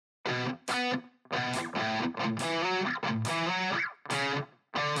And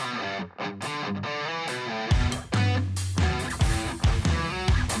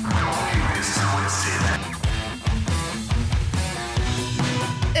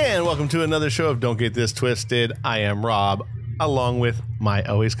welcome to another show of Don't Get This Twisted. I am Rob, along with my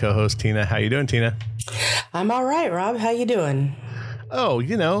always co-host Tina. How you doing, Tina? I'm all right, Rob. How you doing? Oh,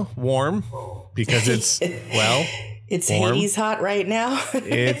 you know, warm because it's it's warm. Hades hot right now.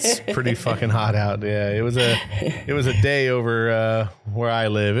 It's pretty fucking hot out. Yeah, it was a day over where I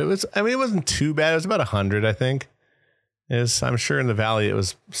live. It wasn't too bad. It was about 100, I think. I'm sure in the valley it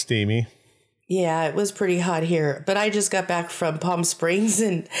was steamy. Yeah, it was pretty hot here, but I just got back from Palm Springs,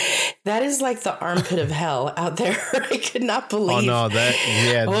 and that is like the armpit of hell out there. I could not believe. Oh no,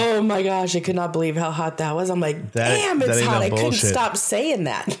 Oh my gosh, I could not believe how hot that was. I'm like, damn, it's hot. I couldn't stop saying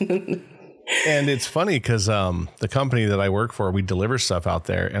that. And it's funny because the company that I work for, we deliver stuff out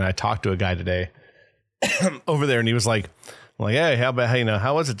there, and I talked to a guy today over there, and he was like, hey, how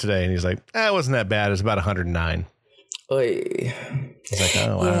was it today? And he's like, it wasn't that bad. It was about 109. Oy. He's like,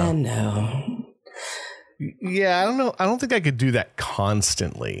 oh wow. Yeah, no. Yeah, I don't know. I don't think I could do that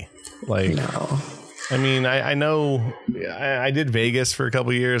constantly. No. I mean, I know I did Vegas for a couple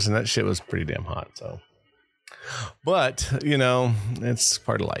of years, and that shit was pretty damn hot. So, but you know, it's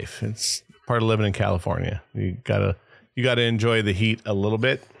part of life. It's part of living in California. You gotta enjoy the heat a little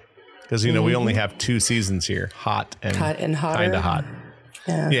bit because you know we only have 2 seasons here: hot and hotter. Kind of hot.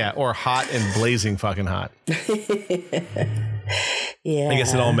 Yeah, or hot and blazing fucking hot. Yeah. I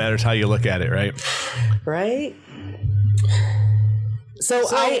guess it all matters how you look at it, right? Right. So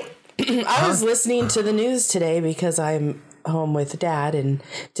I was listening to the news today because I'm home with Dad and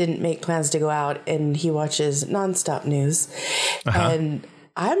didn't make plans to go out, and he watches nonstop news, and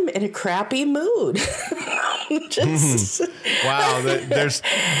I'm in a crappy mood. Wow,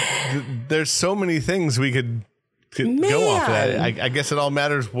 there's so many things we could go off of that. I guess it all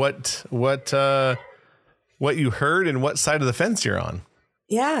matters what you heard and what side of the fence you're on.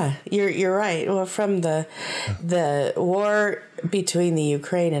 Yeah, you're right. Well, from the war between the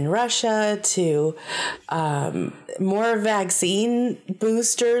Ukraine and Russia to more vaccine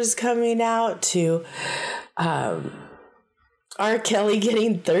boosters coming out to R. Kelly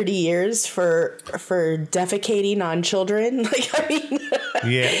getting 30 years for defecating on children.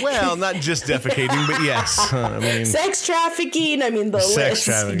 Yeah, well, not just defecating, but yes. I mean, sex trafficking. The list.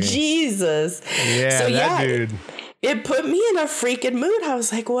 Trafficking. Jesus. Yeah, so, that dude. It put me in a freaking mood. I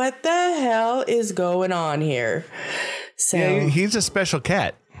was like, what the hell is going on here? So yeah, he's a special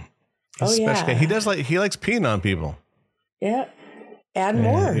cat. Cat. He likes peeing on people. Yeah. And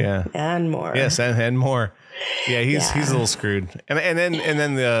more. Yeah. And more. Yes, and more. Yeah, he's a little screwed. And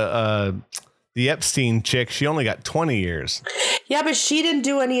then the Epstein chick, she only got 20 years. Yeah, but she didn't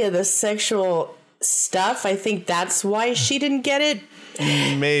do any of the sexual stuff. I think that's why she didn't get it.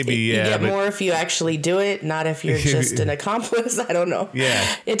 Maybe, you get more if you actually do it, not if you're just an accomplice. I don't know.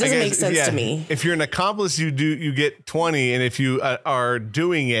 Yeah, it doesn't make sense to me. If you're an accomplice, you get 20, and if you are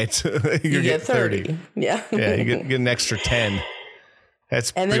doing it, you get 30. Yeah, yeah, you get an extra 10.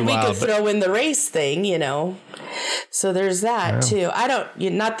 That's and then we wild, could throw in the race thing, So there's that too. I don't.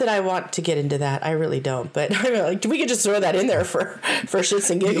 Not that I want to get into that. I really don't. But we could just throw that in there for shits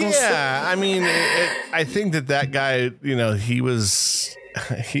and giggles. Yeah, I mean, I think that guy, he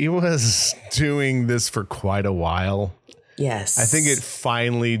was doing this for quite a while. Yes, I think it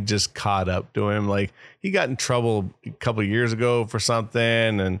finally just caught up to him. Like he got in trouble a couple of years ago for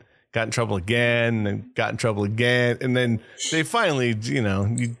something, and got in trouble again, and got in trouble again, and then they finally,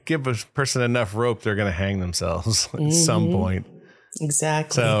 you give a person enough rope, they're going to hang themselves at some point.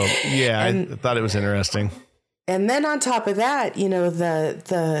 Exactly. So yeah, I thought it was interesting. And then on top of that,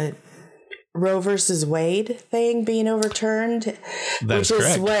 the Roe versus Wade thing being overturned, which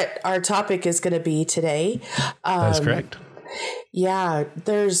is what our topic is going to be today. That's correct. Yeah,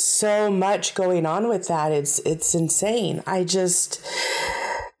 there's so much going on with that. It's insane.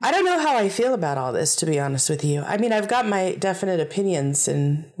 I don't know how I feel about all this, to be honest with you. I mean, I've got my definite opinions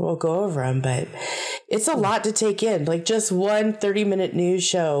and we'll go over them, but it's a lot to take in. Like just one 30-minute news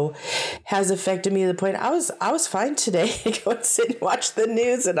show has affected me to the point I was fine today to go and sit and watch the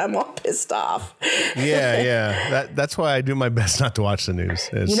news and I'm all pissed off. Yeah. That's why I do my best not to watch the news.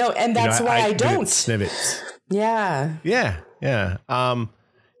 And that's why I don't. Snippets. Yeah. Yeah.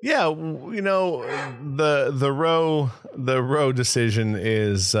 The Roe decision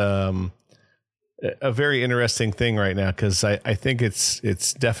is a very interesting thing right now because I think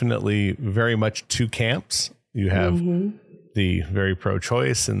it's definitely very much 2 camps. You have the very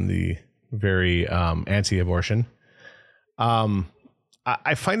pro-choice and the very anti-abortion.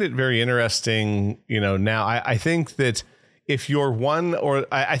 I find it very interesting, now I think that if you're one,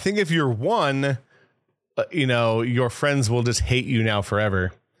 your friends will just hate you now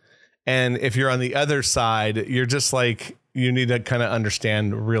forever. And if you're on the other side, you're just like, you need to kind of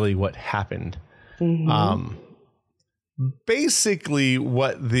understand really what happened. Mm-hmm. Basically,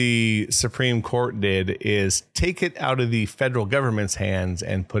 what the Supreme Court did is take it out of the federal government's hands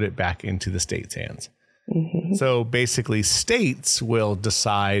and put it back into the state's hands. Mm-hmm. So basically, states will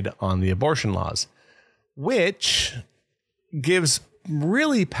decide on the abortion laws, which gives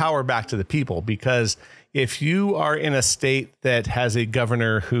really power back to the people. Because if you are in a state that has a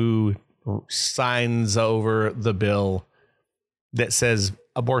governor who signs over the bill that says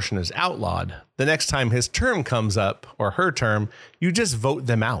abortion is outlawed, the next time his term comes up or her term, you just vote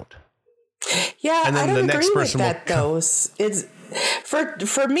them out. Yeah, and then I don't agree with that though. It's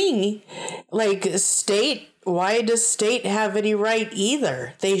for me, like why does state have any right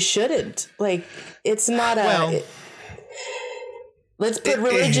either? They shouldn't. Like, it's not let's put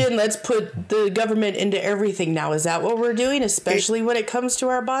religion, let's put the government into everything now. Is that what we're doing, especially when it comes to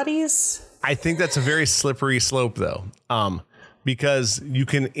our bodies? I think that's a very slippery slope though. Because you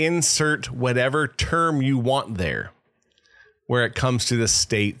can insert whatever term you want there where it comes to the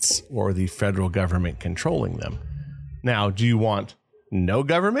states or the federal government controlling them. Now, do you want no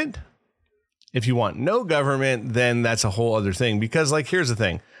government? If you want no government, then that's a whole other thing. Because, like, here's the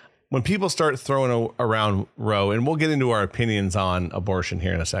thing. When people start throwing around Roe, and we'll get into our opinions on abortion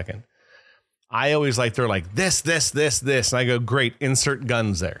here in a second, I always they're like, this. And I go, great, insert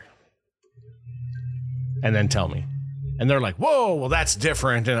guns there. And then tell me. And they're like, whoa, well, that's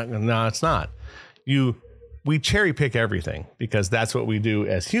different. And no, it's not. We cherry pick everything because that's what we do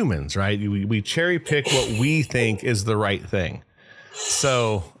as humans, right? We cherry pick what we think is the right thing.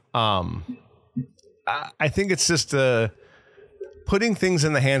 So I think it's just putting things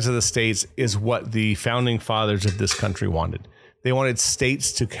in the hands of the states is what the founding fathers of this country wanted. They wanted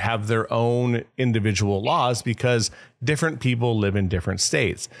states to have their own individual laws because different people live in different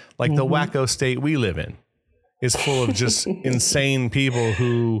states. Like the wacko state we live in is full of just insane people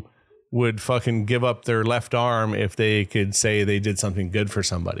who would fucking give up their left arm if they could say they did something good for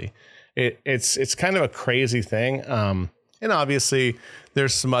somebody. It's kind of a crazy thing. And obviously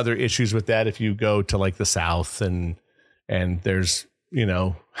there's some other issues with that. If you go to like the South and there's,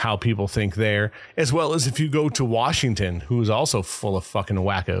 how people think there, as well as if you go to Washington, who's also full of fucking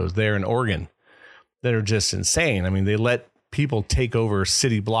wackos there in Oregon that are just insane. I mean, they let people take over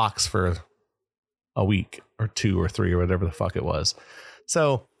city blocks for a week or 2 or 3 or whatever the fuck it was.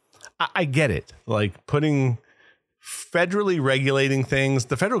 So I get it. Like putting federally regulating things,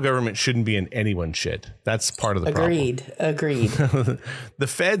 the federal government shouldn't be in anyone's shit. That's part of the problem. Agreed. The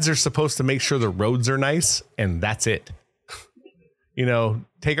feds are supposed to make sure the roads are nice and that's it.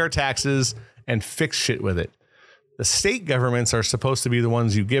 Take our taxes and fix shit with it. The state governments are supposed to be the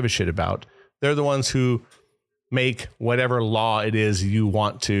ones you give a shit about. They're the ones who make whatever law it is you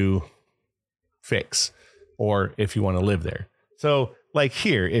want to fix, or if you want to live there. So like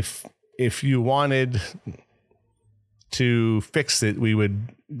here, if you wanted to fix it, we would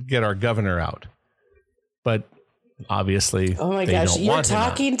get our governor out. But obviously, oh my gosh, you're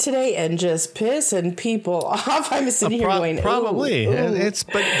talking today and just pissing people off. I'm sitting here going, probably. Ooh.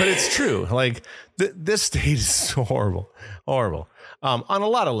 But it's true. Like this state is horrible on a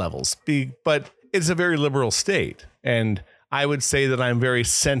lot of levels. But it's a very liberal state, and I would say that I'm very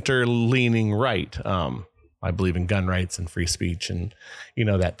center leaning right. I believe in gun rights and free speech, and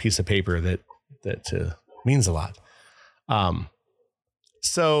that piece of paper that means a lot.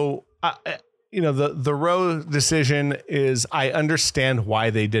 So the Roe decision is, I understand why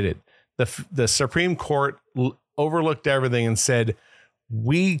they did it. The Supreme Court overlooked everything and said,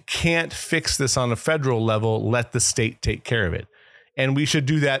 we can't fix this on a federal level. Let the state take care of it. And we should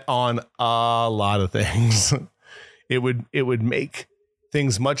do that on a lot of things. It would make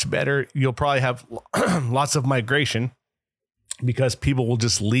things much better. You'll probably have lots of migration because people will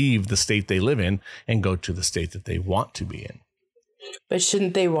just leave the state they live in and go to the state that they want to be in. But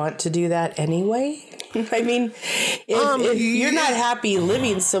shouldn't they want to do that anyway? I mean, if you're not happy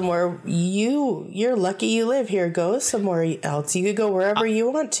living somewhere, you're lucky you live here. Go somewhere else. You could go wherever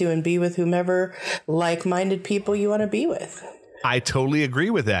you want to and be with whomever like-minded people you want to be with. I totally agree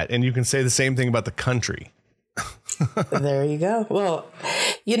with that. And you can say the same thing about the country. There you go. Well,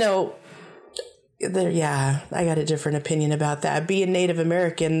 I got a different opinion about that. Being Native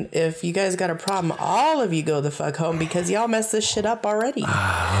American, if you guys got a problem, all of you go the fuck home because y'all messed this shit up already.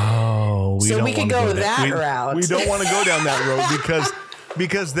 Oh, so we could go that route. We don't want to go down that road because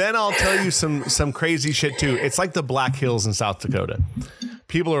Because then I'll tell you some crazy shit too. It's like the Black Hills in South Dakota.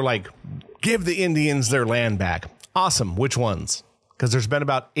 People are like, give the Indians their land back. Awesome. Which ones? Because there's been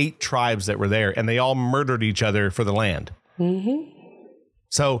about 8 tribes that were there, and they all murdered each other for the land. Mm-hmm.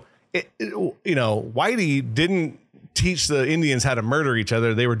 So, Whitey didn't teach the Indians how to murder each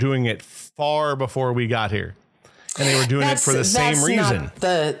other. They were doing it far before we got here. And they were doing it for the same reason.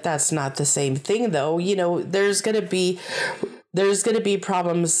 That's not the same thing, though. There's going to be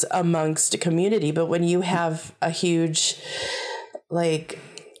problems amongst a community, but when you have a huge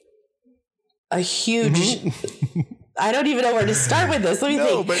I don't even know where to start with this. Let me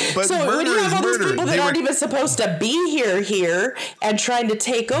think. But so when you have all those people that aren't even supposed to be here and trying to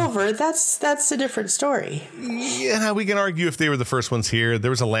take over, that's a different story. Yeah, we can argue if they were the first ones here. There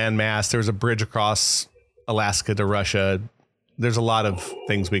was a landmass. There was a bridge across Alaska to Russia. There's a lot of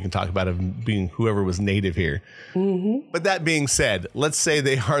things we can talk about of being whoever was native here. Mm-hmm. But that being said, let's say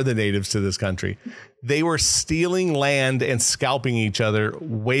they are the natives to this country. They were stealing land and scalping each other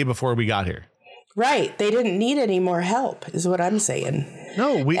way before we got here. Right. They didn't need any more help, is what I'm saying.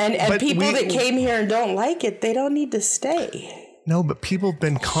 No, and people that came here and don't like it, they don't need to stay. No, but people have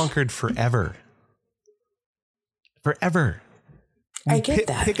been conquered forever. Forever. I get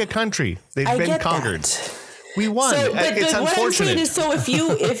that. Pick a country. They've been conquered. We won. So, it's but unfortunate. What I'm saying is, so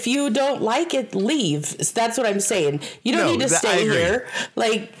if you don't like it, leave. That's what I'm saying. You don't need to stay here.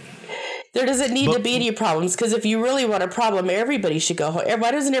 There doesn't need to be any problems, because if you really want a problem, everybody should go home.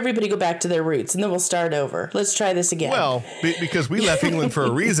 Why doesn't everybody go back to their roots, and then we'll start over? Let's try this again. Well, because we left England for a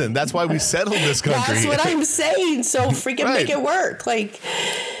reason. That's why we settled this country. That's what I'm saying. So freaking make it work.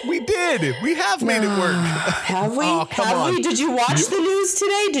 We did. We have made it work. Have we? Oh, have we? Did you watch the news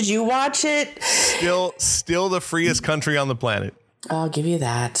today? Did you watch it? Still the freest country on the planet. I'll give you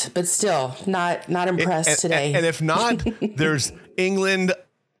that, but still not impressed today. And if not, there's England,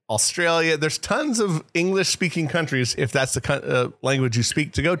 Australia. There's tons of English-speaking countries, if that's the language you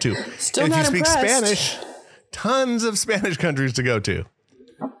speak, to go to. Still and if not you speak impressed. Spanish, tons of Spanish countries to go to.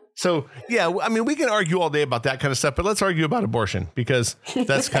 So, yeah, I mean, we can argue all day about that kind of stuff, but let's argue about abortion, because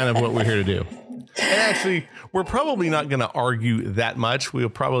that's kind of what we're here to do. And actually, we're probably not going to argue that much. We'll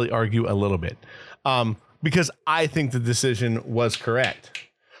probably argue a little bit, because I think the decision was correct.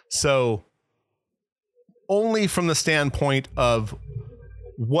 So, only from the standpoint of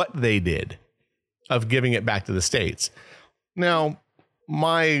what they did, of giving it back to the states. Now,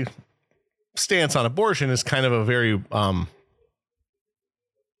 my stance on abortion is kind of a very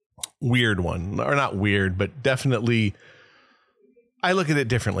weird one, or not weird, but definitely I look at it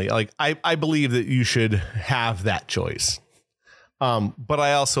differently. I believe that you should have that choice. But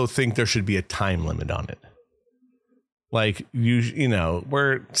I also think there should be a time limit on it.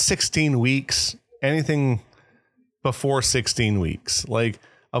 We're 16 weeks, anything before 16 weeks, like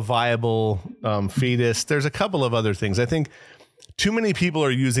a viable fetus. There's a couple of other things. I think too many people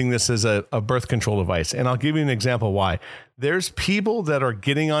are using this as a birth control device. And I'll give you an example why. There's people that are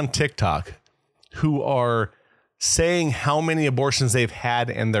getting on TikTok who are saying how many abortions they've had,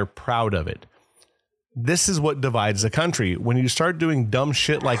 and they're proud of it. This is what divides the country. When you start doing dumb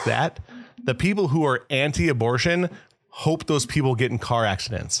shit like that, the people who are anti-abortion hope those people get in car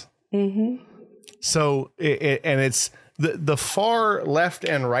accidents. Mm-hmm. So, it's the far left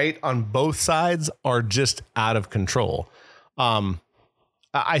and right on both sides are just out of control.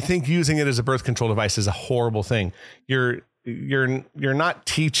 I think using it as a birth control device is a horrible thing. You're not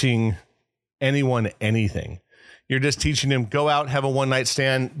teaching anyone anything. You're just teaching them, go out, have a one night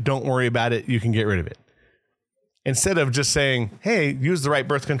stand. Don't worry about it. You can get rid of it. Instead of just saying, hey, use the right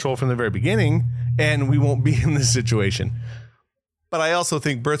birth control from the very beginning and we won't be in this situation. But I also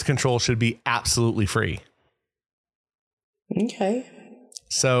think birth control should be absolutely free. Okay.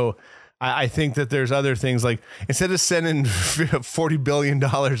 So I think that there's other things, like instead of sending $40 billion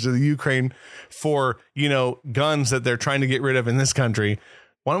to the Ukraine for, guns that they're trying to get rid of in this country,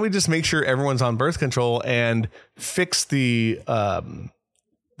 why don't we just make sure everyone's on birth control and fix the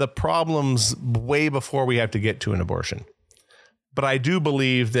problems way before we have to get to an abortion? But I do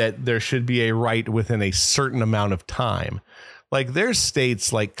believe that there should be a right within a certain amount of time. Like there's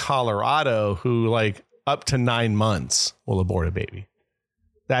states like Colorado who up to 9 months will abort a baby.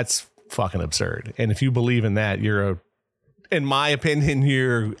 That's fucking absurd. And if you believe in that, in my opinion,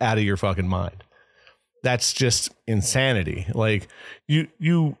 you're out of your fucking mind. That's just insanity. Like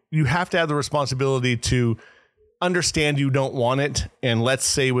you have to have the responsibility to understand you don't want it. And let's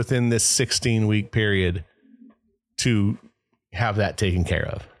say within this 16-week period to have that taken care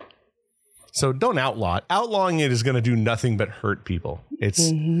of. So don't outlaw it. Outlawing it is going to do nothing but hurt people.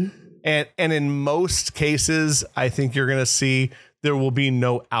 It's And in most cases, I think you're going to see there will be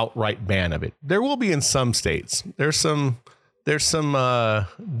no outright ban of it. There will be in some states. There's some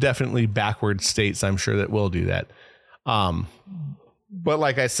definitely backward states, I'm sure, that will do that. But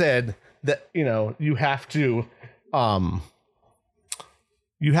like I said, that, you know, you have to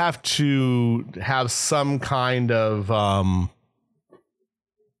have some kind of,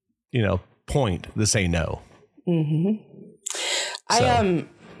 you know, point to say no. Mm-hmm. So.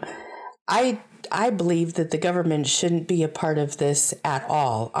 I believe that the government shouldn't be a part of this at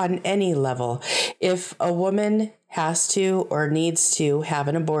all on any level. If a woman has to or needs to have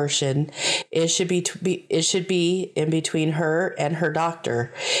an abortion, it should be in between her and her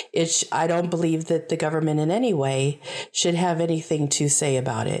doctor. I don't believe that the government in any way should have anything to say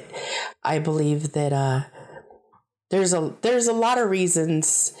about it. I believe that there's a lot of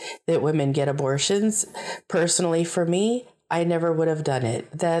reasons that women get abortions. Personally, for me, I never would have done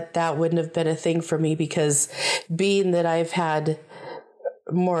it. That wouldn't have been a thing for me, because being that I've had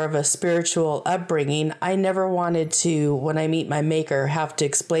more of a spiritual upbringing, I never wanted to, when I meet my maker, have to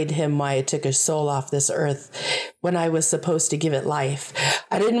explain to him why I took his soul off this earth when I was supposed to give it life.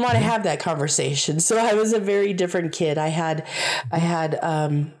 I didn't want to have that conversation. So I was a very different kid. I had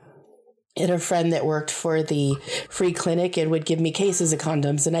a friend that worked for the free clinic and would give me cases of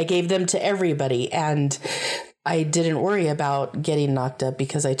condoms, and I gave them to everybody. And I didn't worry about getting knocked up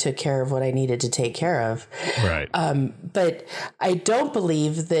because I took care of what I needed to take care of. Right. But I don't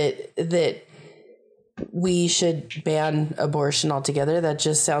believe that we should ban abortion altogether. That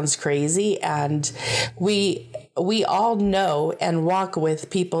just sounds crazy. And we all know and walk with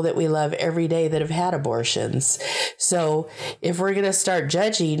people that we love every day that have had abortions. So if we're going to start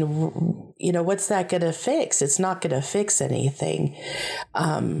judging, you know, what's that going to fix? It's not going to fix anything.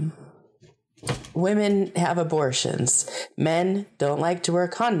 Women have abortions. Men don't like to wear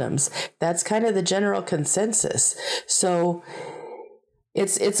condoms. That's kind of the general consensus. So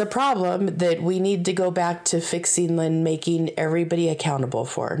it's a problem that we need to go back to fixing and making everybody accountable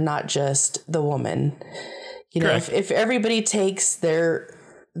for, not just the woman. You know, if everybody takes their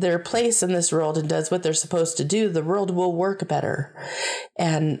place in this world and does what they're supposed to do, the world will work better.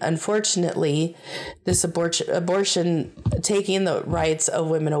 And unfortunately, this abortion taking the rights of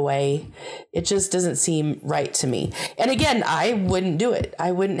women away, it just doesn't seem right to me. And again, I wouldn't do it.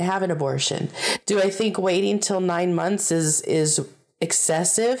 I wouldn't have an abortion. Do I think waiting till 9 months is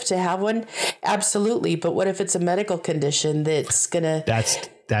excessive to have one? Absolutely. But what if it's a medical condition that's gonna that's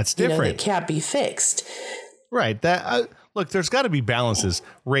different, you know, that can't be fixed? Right. Look, there's got to be balances.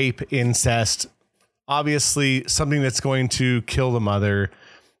 Rape, incest, obviously something that's going to kill the mother.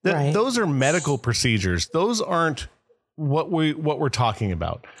 Right. Those are medical procedures. Those aren't what we're talking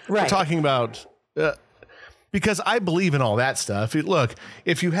about. Right. We're talking about because I believe in all that stuff. Look,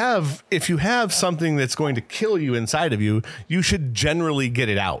 if you have something that's going to kill you inside of you, you should generally get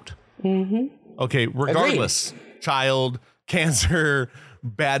it out. Mm-hmm. Okay, regardless. Agreed. Child, cancer,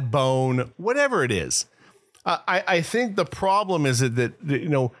 bad bone, whatever it is. I think the problem is that you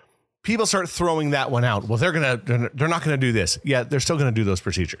know, people start throwing that one out. Well, they're not going to do this. Yeah, they're still going to do those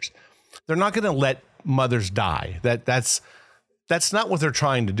procedures. They're not going to let mothers die. That's not what they're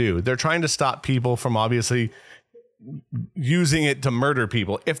trying to do. They're trying to stop people from obviously using it to murder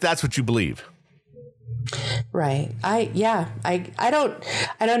people, if that's what you believe. Right. I don't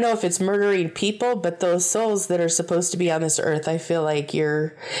know if it's murdering people, but those souls that are supposed to be on this earth, I feel like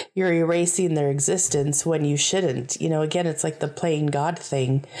you're erasing their existence when you shouldn't. You know, again, it's like the playing God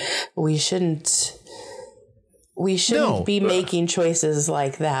thing. We shouldn't be making choices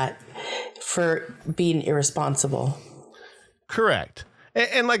like that for being irresponsible. Correct.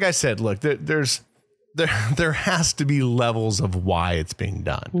 And like I said, look, there has to be levels of why it's being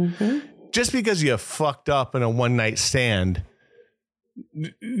done. Mm-hmm. Just because you fucked up in a one night stand,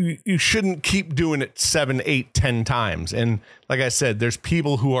 you shouldn't keep doing it 7, 8, 10 times. And like I said, there's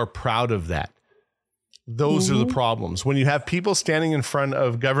people who are proud of that. Those are the problems. When you have people standing in front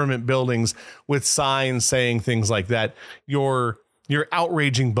of government buildings with signs saying things like that, you're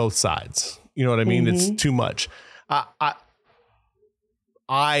outraging both sides. You know what I mean? It's too much.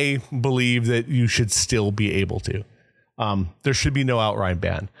 I believe that you should still be able to. There should be no outright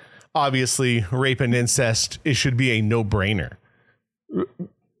ban. Obviously, rape and incest, it should be a no-brainer.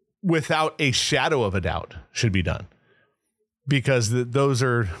 Without a shadow of a doubt, should be done. Because those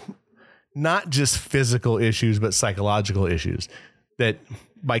are not just physical issues, but psychological issues. That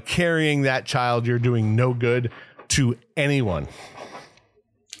by carrying that child, you're doing no good to anyone.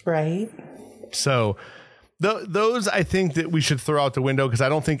 Right. So those, I think that we should throw out the window, because I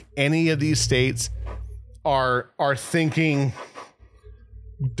don't think any of these states are thinking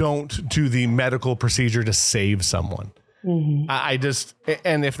don't do the medical procedure to save someone. I just,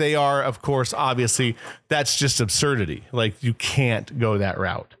 and if they are, of course, obviously, that's just absurdity. Like, you can't go that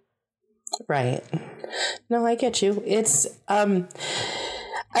route. Right. No, I get you. It's, I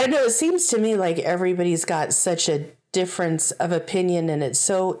don't know. It seems to me like everybody's got such a difference of opinion, and it's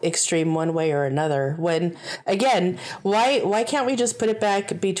so extreme one way or another. When, again, why can't we just put it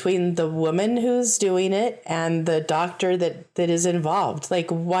back between the woman who's doing it and the doctor that is involved? Like,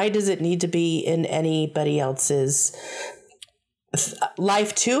 why does it need to be in anybody else's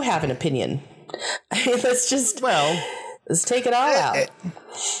life to have an opinion? I mean, let's take it all out.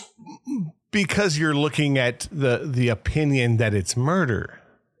 Because you're looking at the opinion that it's murder.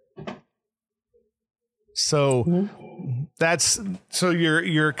 So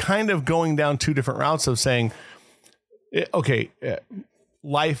you're kind of going down two different routes of saying, okay,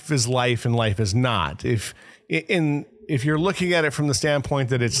 life is life and life is not. If you're looking at it from the standpoint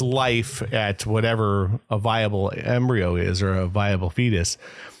that it's life at whatever a viable embryo is or a viable fetus,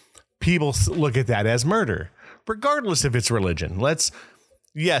 people look at that as murder, regardless if it's religion.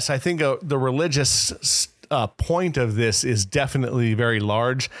 Yes, I think the religious point of this is definitely very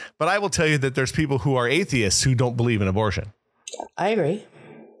large, but I will tell you that there's people who are atheists who don't believe in abortion. I agree.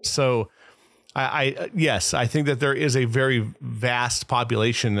 So yes, I think that there is a very vast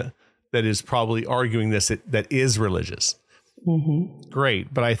population that is probably arguing this, that is religious. Mm-hmm.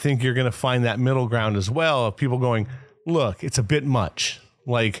 Great. But I think you're going to find that middle ground as well of people going, look, it's a bit much.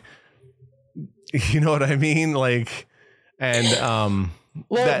 Like, you know what I mean? Like, and,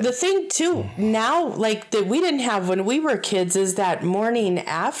 well, the thing too now, like that we didn't have when we were kids, is that morning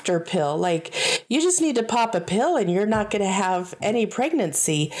after pill. Like, you just need to pop a pill and you're not going to have any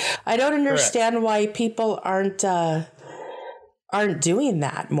pregnancy. I don't understand why people aren't doing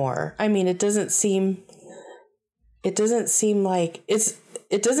that more. I mean, it doesn't seem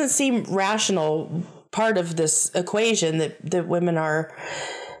rational part of this equation that women are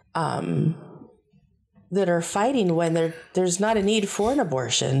that are fighting when there's not a need for an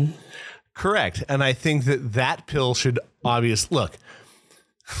abortion. Correct. And I think that pill should look,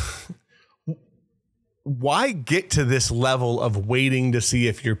 why get to this level of waiting to see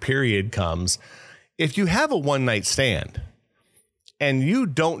if your period comes? If you have a one night stand and you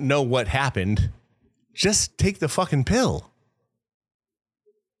don't know what happened, just take the fucking pill.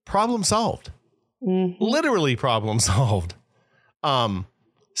 Problem solved. Mm-hmm. Literally problem solved.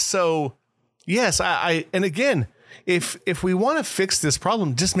 So yes, and again, if we want to fix this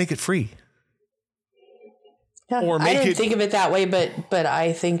problem, just make it free. Yeah, or I didn't think of it that way, but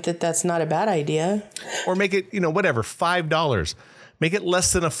I think that's not a bad idea. Or make it, whatever, $5. Make it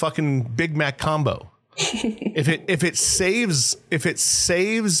less than a fucking Big Mac combo. if it saves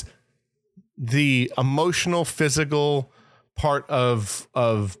the emotional, physical part of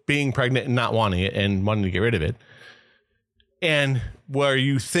being pregnant and not wanting it and wanting to get rid of it, and where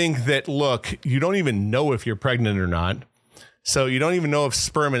you think that, look, you don't even know if you're pregnant or not, so you don't even know if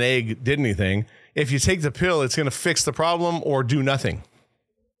sperm and egg did anything. If you take the pill, it's going to fix the problem or do nothing.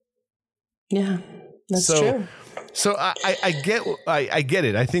 Yeah, that's true. So I get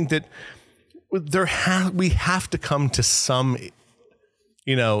it. I think that we have to come to some,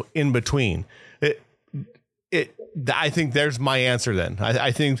 in between. I think there's my answer then.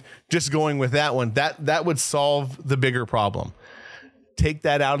 I think just going with that one, that would solve the bigger problem. Take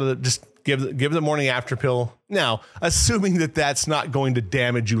that out of just give the morning after pill. Now, assuming that that's not going to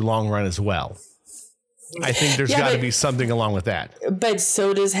damage you long run as well. I think there's got to be something along with that. But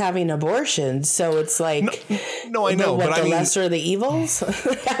so does having abortion. So it's like, no, I know, but the lesser of the evils.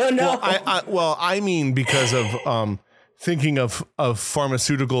 I don't know. I mean, because of thinking of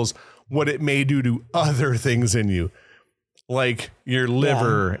pharmaceuticals, what it may do to other things in you, like your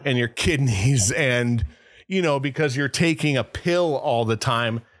liver and your kidneys, and because you're taking a pill all the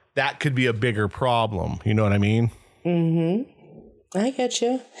time, that could be a bigger problem. You know what I mean? Mm-hmm. I get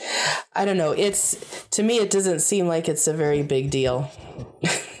you. I don't know. To me, it doesn't seem like it's a very big deal.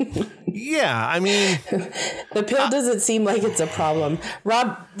 Yeah, I mean, the pill doesn't seem like it's a problem.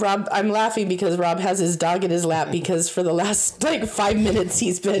 Rob, I'm laughing because Rob has his dog in his lap because for the last 5 minutes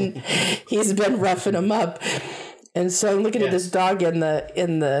he's been roughing him up. And so I'm looking at this dog in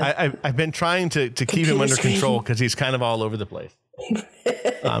the. I've been trying to keep him under control because he's kind of all over the place.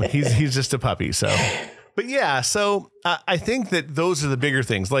 He's just a puppy, so. But yeah, so I think that those are the bigger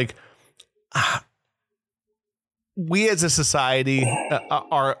things. Like, we as a society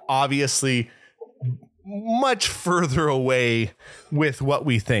are obviously much further away with what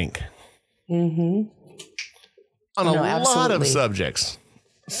we think on a lot of subjects.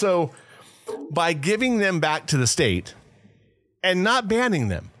 So by giving them back to the state and not banning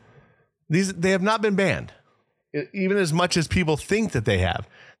them. They have not been banned, even as much as people think that they have.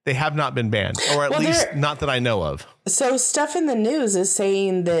 They have not been banned, or at least not that I know of. So stuff in the news is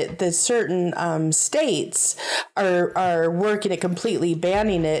saying that certain states are working at completely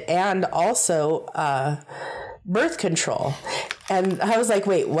banning it, and also birth control. And I was like,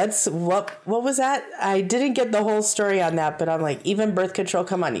 wait, what was that? I didn't get the whole story on that, but I'm like, even birth control,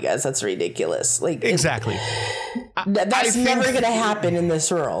 come on, you guys, that's ridiculous. Like, exactly. That's never going to happen in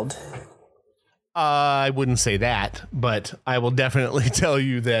this world. I wouldn't say that, but I will definitely tell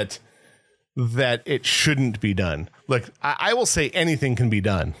you that it shouldn't be done. Look, I will say anything can be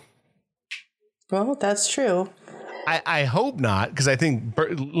done. Well, that's true. I hope not, because I think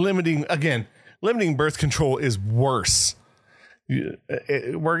limiting birth control is worse.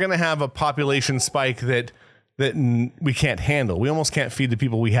 We're going to have a population spike that we can't handle. We almost can't feed the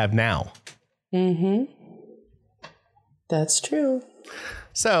people we have now. Mm-hmm. That's true.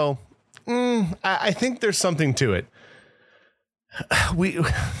 So I think there's something to it. We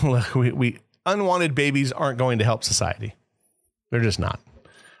unwanted babies aren't going to help society. They're just not.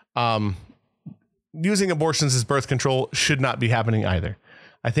 Using abortions as birth control should not be happening either.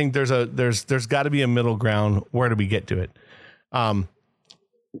 I think there's got to be a middle ground. Where do we get to it?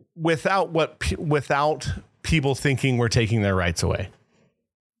 Without people thinking we're taking their rights away.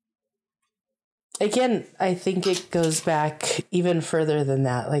 Again, I think it goes back even further than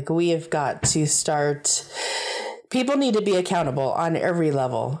that. Like, we have got to start. People need to be accountable on every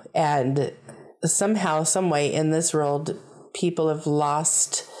level. And somehow, some way in this world, people have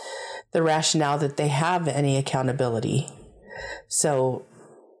lost the rationale that they have any accountability. So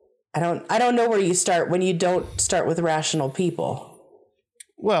I don't know where you start when you don't start with rational people.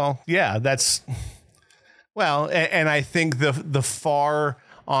 Well, yeah, and I think the far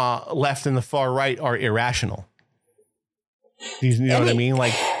left and the far right are irrational. You know what I mean?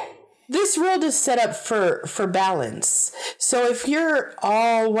 Like, this world is set up for balance. So if you're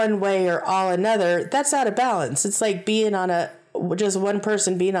all one way or all another, that's out of balance. It's like being on just one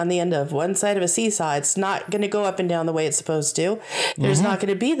person being on the end of one side of a seesaw. It's not going to go up and down the way it's supposed to. There's not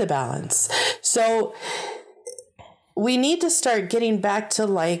going to be the balance. So we need to start getting back to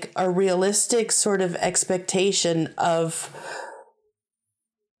like a realistic sort of expectation of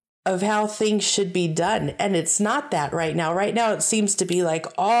how things should be done. And it's not that right now. Right now, it seems to be like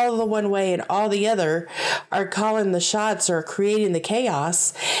all the one way and all the other are calling the shots or creating the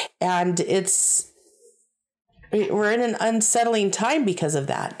chaos. And we're in an unsettling time because of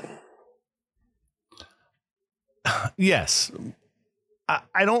that. Yes.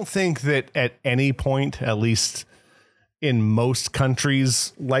 I don't think that at any point, at least in most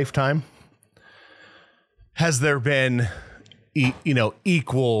countries' lifetime, has there been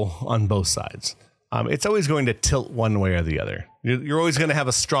equal on both sides. It's always going to tilt one way or the other. You're always going to have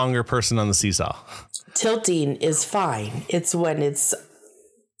a stronger person on the seesaw. Tilting is fine. It's when it's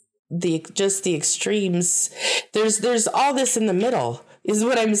the extremes. There's all this in the middle is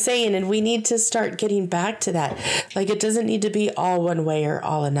what I'm saying. And we need to start getting back to that. Like, it doesn't need to be all one way or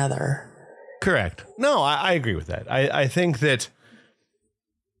all another. Correct. No, I agree with that. I think that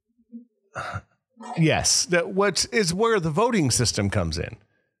yes, that what is where the voting system comes in.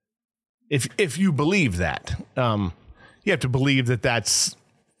 If you believe that, you have to believe that that's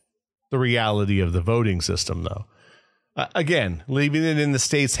the reality of the voting system, though. Again, leaving it in the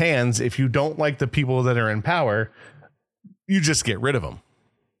state's hands. If you don't like the people that are in power, you just get rid of them.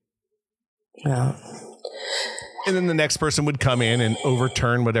 Yeah. And then the next person would come in and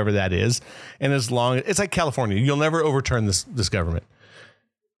overturn whatever that is. And as long as it's like California, you'll never overturn this government.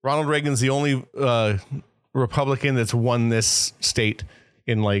 Ronald Reagan's the only Republican that's won this state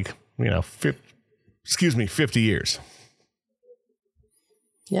in 50 years.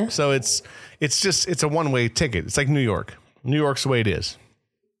 Yeah. So it's a one-way ticket. It's like New York. New York's the way it is.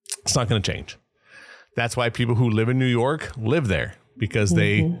 It's not going to change. That's why people who live in New York live there, because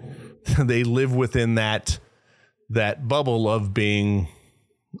they live within that bubble of being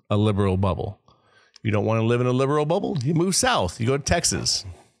a liberal bubble. You don't want to live in a liberal bubble, you move south. You go to Texas.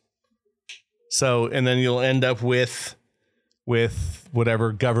 So, and then you'll end up with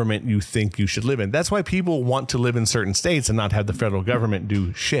whatever government you think you should live in. That's why people want to live in certain states and not have the federal government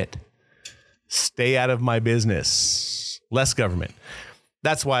do shit. Stay out of my business. Less government.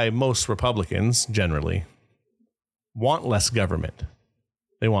 That's why most Republicans generally want less government.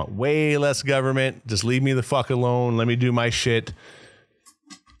 They want way less government. Just leave me the fuck alone. Let me do my shit.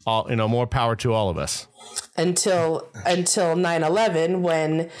 More power to all of us. Until 9/11,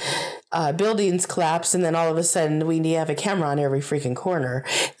 when buildings collapse, and then all of a sudden we need to have a camera on every freaking corner.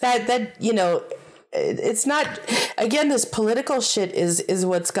 That it's not, again, this political shit is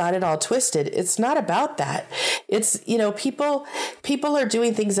what's got it all twisted. It's not about that. It's, people are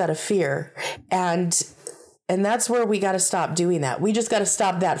doing things out of fear, and that's where we got to stop doing that. We just got to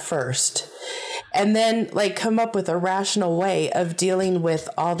stop that first, and then come up with a rational way of dealing with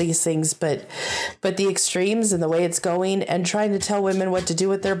all these things. But the extremes and the way it's going, and trying to tell women what to do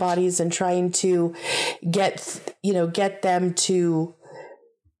with their bodies, and trying to get them to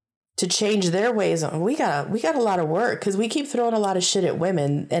change their ways. We got a lot of work, because we keep throwing a lot of shit at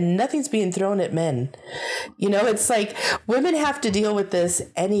women and nothing's being thrown at men. It's like women have to deal with this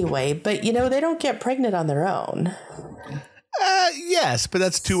anyway, but they don't get pregnant on their own. Yes, but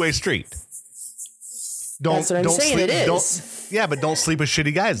that's a two-way street. That's what I'm saying. It is. But don't sleep with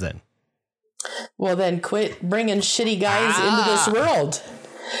shitty guys then. Well, then quit bringing shitty guys into this world.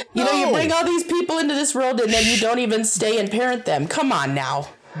 You bring all these people into this world and then you don't even stay and parent them. Come on now.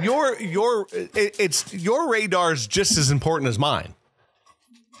 Your radar's just as important as mine.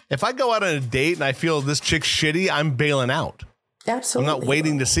 If I go out on a date and I feel this chick's shitty, I'm bailing out. Absolutely. I'm not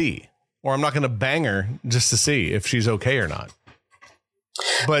waiting to see, or I'm not going to bang her just to see if she's okay or not.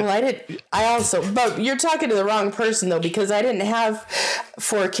 But but you're talking to the wrong person though, because I didn't have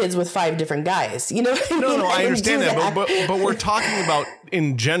 4 kids with 5 different guys. You know what I mean? No, I understand that. But we're talking about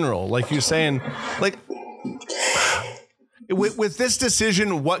in general, like you're saying, like, with this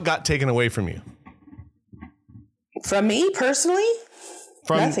decision, what got taken away from you? From me personally?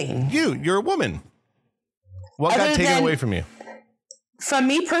 From nothing. You're a woman. What got taken away from you? From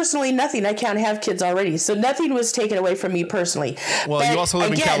me personally, nothing. I can't have kids already. So nothing was taken away from me personally. Well, but you also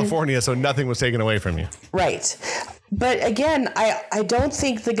live in California, so nothing was taken away from you. Right. But again, I don't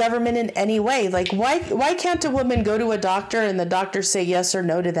think the government in any way, why can't a woman go to a doctor and the doctor say yes or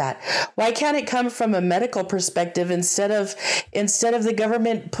no to that? Why can't it come from a medical perspective instead of the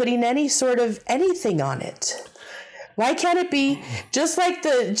government putting any sort of anything on it? Why can't it be just like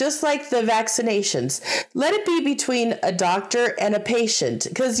the vaccinations? Let it be between a doctor and a patient,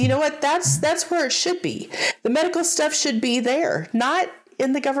 because you know what? That's where it should be. The medical stuff should be there, not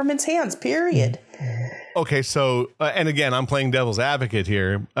in the government's hands. Period. Okay, so and again, I'm playing devil's advocate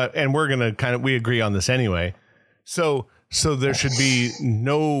here, and we're gonna we agree on this anyway. So there should be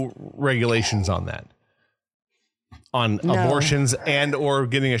no regulations on that, on abortions and or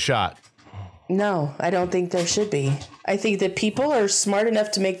getting a shot. No, I don't think there should be. I think that people are smart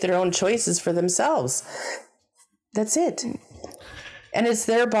enough to make their own choices for themselves. That's it. And it's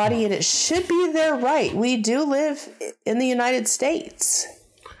their body and it should be their right. We do live in the United States.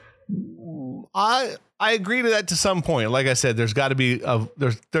 I agree to that to some point. Like I said, there's got to be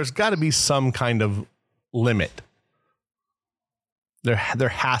there's got to be some kind of limit. There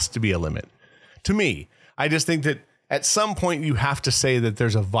has to be a limit. To me, I just think that at some point you have to say that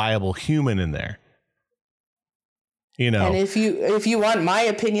there's a viable human in there. And if you want my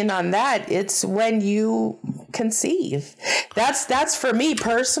opinion on that, it's when you conceive. That's for me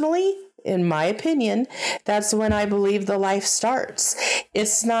personally. In my opinion, that's when I believe the life starts.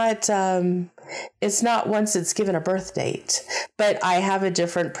 It's not once it's given a birth date, but I have a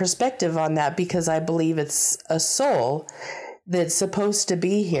different perspective on that because I believe it's a soul that's supposed to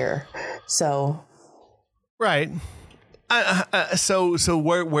be here. So, right. So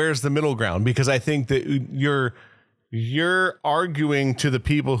where's the middle ground? Because I think that you're arguing to the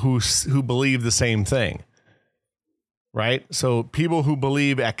people who believe the same thing. Right. So people who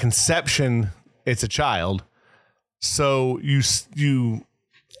believe at conception it's a child. So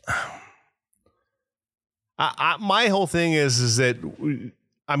my whole thing is that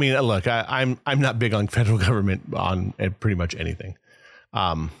I mean, look, I'm not big on federal government on pretty much anything.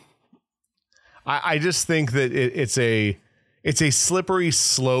 I just think that it's a slippery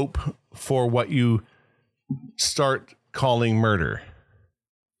slope for what you start calling murder.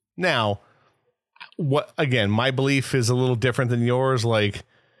 Now, my belief is a little different than yours. Like,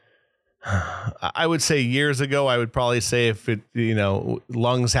 I would say years ago, I would probably say if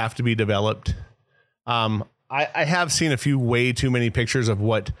lungs have to be developed. I have seen a few way too many pictures of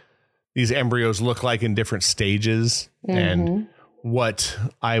what these embryos look like in different stages, and what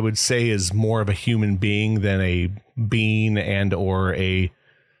I would say is more of a human being than a being and or a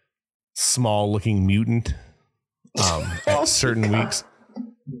small looking mutant at certain weeks.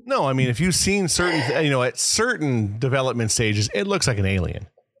 No, I mean, if you've seen certain, at certain development stages, it looks like an alien.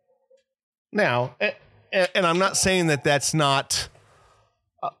 Now, and I'm not saying that that's not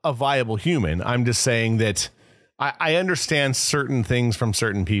a viable human. I'm just saying that I understand certain things from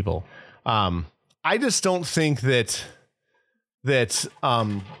certain people. I just don't think that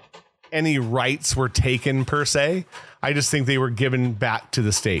any rights were taken per se. I just think they were given back to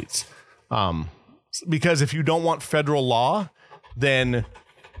the states. Because if you don't want federal law, then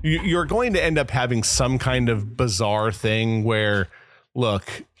you're going to end up having some kind of bizarre thing where,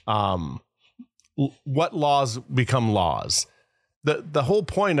 look, what laws become laws? The whole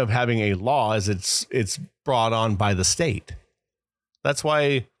point of having a law is it's brought on by the state. That's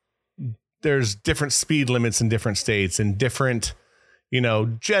why there's different speed limits in different states, and different,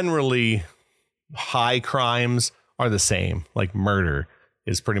 generally high crimes are the same. Like murder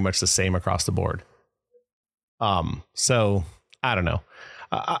is pretty much the same across the board. So I don't know.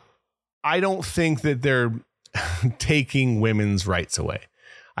 I don't think that they're taking women's rights away.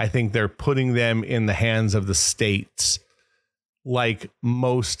 I think they're putting them in the hands of the states, like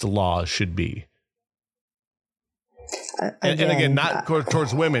most laws should be. And again, not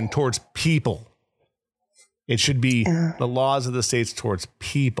towards women, towards people. It should be the laws of the states towards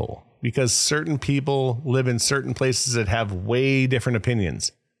people, because certain people live in certain places that have way different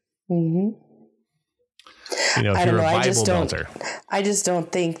opinions. Mm-hmm. If you're a Bible belter. I just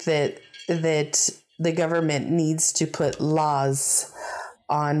don't think that the government needs to put laws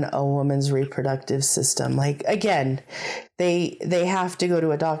on a woman's reproductive system. Like, again, they have to go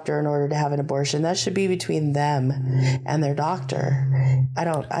to a doctor in order to have an abortion. That should be between them and their doctor. I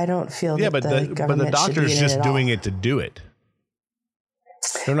don't feel that the government but the doctor's just doing it to do it.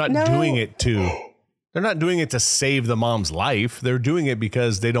 They're not doing it to save the mom's life. They're doing it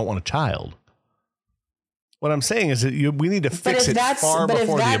because they don't want a child. What I'm saying is that we need to fix it far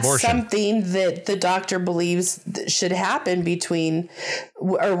before the abortion. But if that's something that the doctor believes should happen between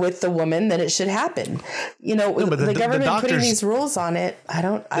or with the woman, then it should happen. The government putting these rules on it, I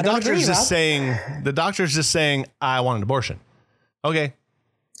don't agree, the doctor's just saying, I want an abortion. Okay.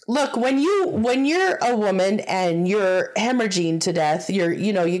 Look, when you're a woman and you're hemorrhaging to death,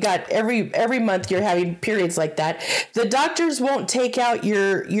 you got every month you're having periods like that. The doctors won't take out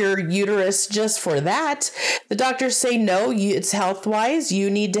your uterus just for that. The doctors say, no, it's health wise.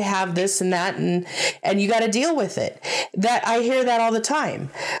 You need to have this and that, and you got to deal with it. That I hear that all the time.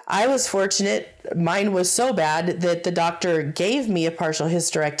 I was fortunate. Mine was so bad that the doctor gave me a partial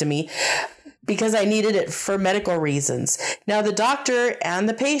hysterectomy, because I needed it for medical reasons. Now, the doctor and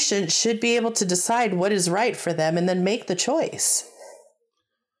the patient should be able to decide what is right for them and then make the choice.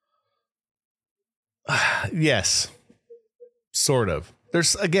 Yes, sort of.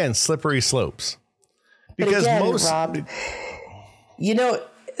 There's, again, slippery slopes. Because but again, Rob,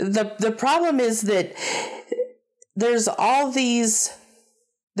 the problem is that there's all these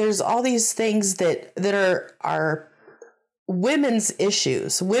things that are women's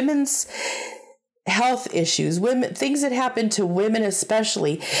issues, women's health issues, things that happen to women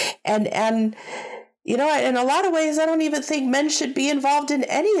especially. And in a lot of ways, I don't even think men should be involved in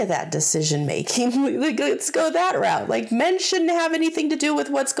any of that decision making. Let's go that route. Like, men shouldn't have anything to do with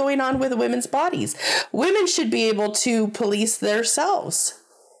what's going on with women's bodies. Women should be able to police themselves.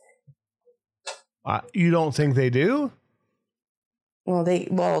 You don't think they do?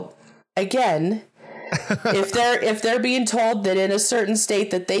 Well, again, if they're being told that in a certain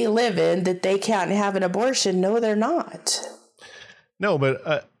state that they live in that they can't have an abortion, no, they're not. No,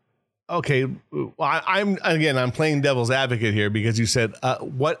 but okay. I'm playing devil's advocate here, because you said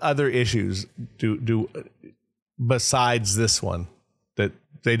what other issues do besides this one that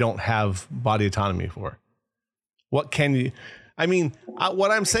they don't have body autonomy for? What can you? I mean,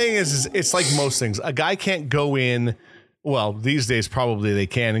 what I'm saying is it's like most things. A guy can't go in. Well, these days, probably they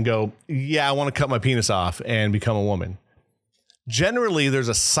can, and go, yeah, I want to cut my penis off and become a woman. Generally, there's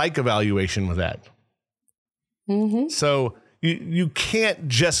a psych evaluation with that. Mm-hmm. So you can't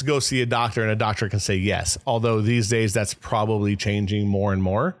just go see a doctor and a doctor can say yes. Although these days, that's probably changing more and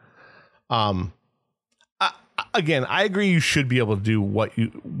more. Again, I agree you should be able to do what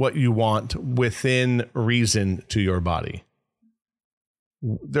you want within reason to your body.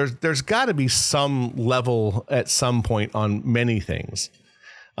 There's got to be some level at some point on many things.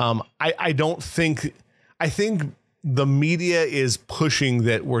 I think the media is pushing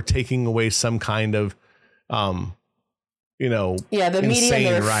that we're taking away some kind of, the media and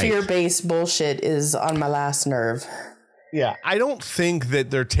their fear-based bullshit is on my last nerve. Yeah, I don't think that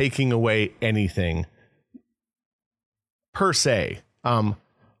they're taking away anything per se.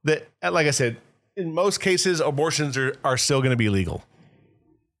 That, like I said, in most cases, abortions are still going to be legal.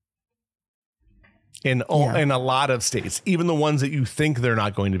 In a lot of states, even the ones that you think they're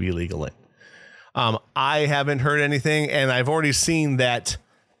not going to be legal in. I haven't heard anything, and I've already seen that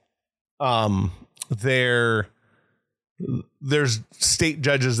there's state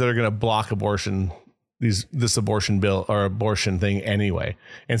judges that are going to block abortion, this abortion bill or abortion thing anyway,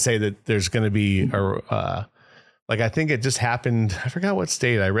 and say that there's going to be I think it just happened. I forgot what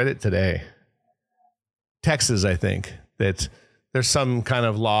state. I read it today. Texas, I think that there's some kind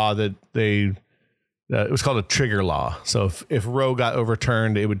of law that it was called a trigger law. So if Roe got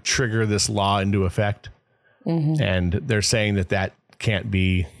overturned, it would trigger this law into effect. Mm-hmm. And they're saying that can't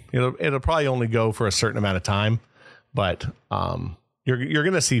be, it'll probably only go for a certain amount of time, but you're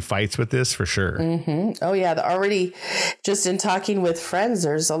going to see fights with this for sure. Mm-hmm. Oh yeah. Already just in talking with friends,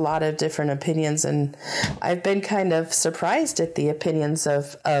 there's a lot of different opinions, and I've been kind of surprised at the opinions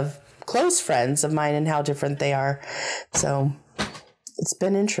of close friends of mine and how different they are. So it's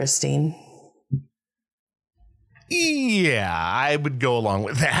been interesting. Yeah, I would go along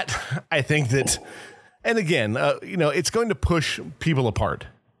with that. I think that, and again, it's going to push people apart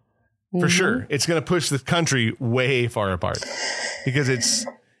for sure. It's going to push the country way far apart because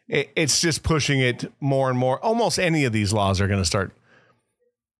it's just pushing it more and more. Almost any of these laws are going to start,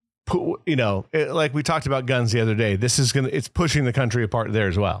 like we talked about guns the other day. It's pushing the country apart there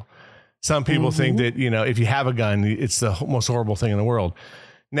as well. Some people think that, if you have a gun, it's the most horrible thing in the world.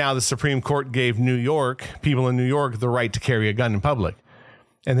 Now, the Supreme Court gave people in New York, the right to carry a gun in public,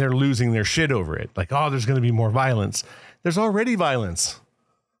 and they're losing their shit over it. Like, oh, there's going to be more violence. There's already violence.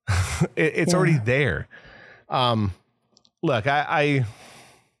 It's already there. Look,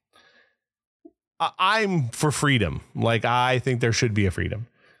 I'm for freedom. Like, I think there should be a freedom.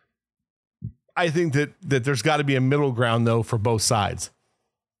 I think that there's got to be a middle ground, though, for both sides.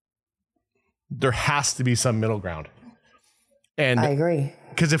 There has to be some middle ground. And I agree.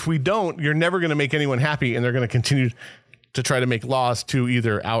 Because if we don't, you're never going to make anyone happy, and they're going to continue to try to make laws to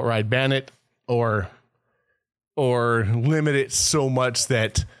either outright ban it or limit it so much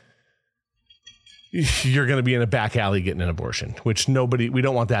that you're going to be in a back alley getting an abortion, which we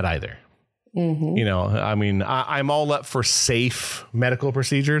don't want that either. Mm-hmm. I'm all up for safe medical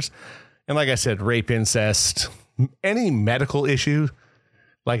procedures. And like I said, rape, incest, any medical issue,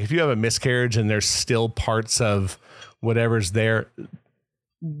 like if you have a miscarriage and there's still parts of whatever's there,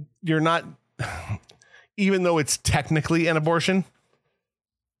 you're not, even though it's technically an abortion,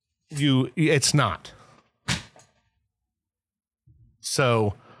 it's not.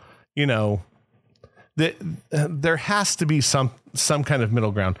 So, there has to be some kind of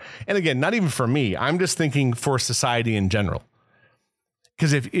middle ground. And again, not even for me, I'm just thinking for society in general.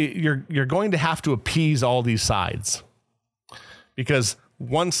 Because if you're going to have to appease all these sides, because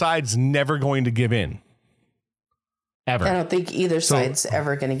one side's never going to give in. Ever. I don't think either side's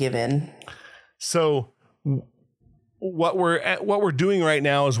ever going to give in. So what we're doing right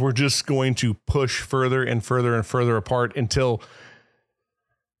now is we're just going to push further and further and further apart until,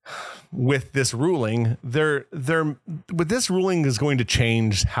 with this ruling, this ruling is going to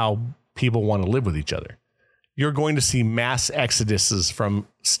change how people want to live with each other. You're going to see mass exoduses from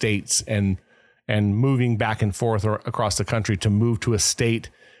states and moving back and forth or across the country to move to a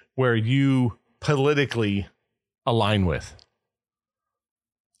state where you politically align with.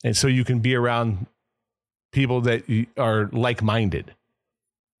 And so you can be around people that are like-minded,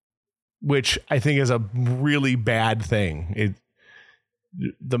 which I think is a really bad thing.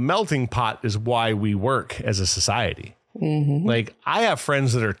 The melting pot is why we work as a society. Mm-hmm. Like, I have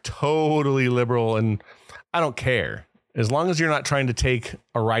friends that are totally liberal, and I don't care. As long as you're not trying to take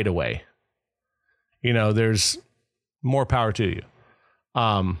a right away, there's more power to you.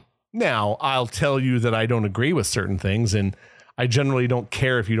 Now, I'll tell you that I don't agree with certain things, and I generally don't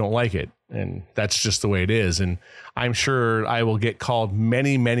care if you don't like it. And that's just the way it is. And I'm sure I will get called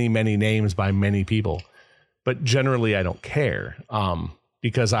many, many, many names by many people. But generally, I don't care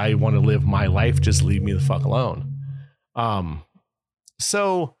because I want to live my life. Just leave me the fuck alone. But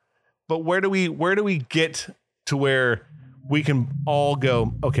where do we get to where we can all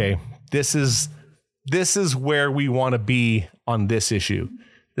go, okay, this is where we want to be on this issue.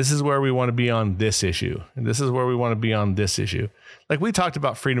 This is where we want to be on this issue. And this is where we want to be on this issue. Like we talked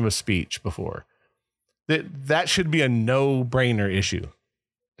about freedom of speech before. That should be a no-brainer issue.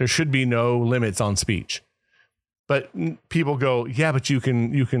 There should be no limits on speech. But people go, yeah, but you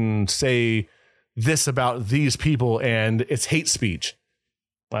can say this about these people and it's hate speech.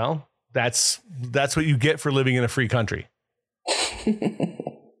 Well, that's what you get for living in a free country.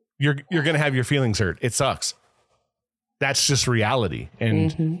 You're going to have your feelings hurt. It sucks. That's just reality.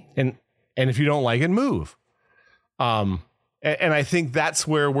 And if you don't like it, move. And I think that's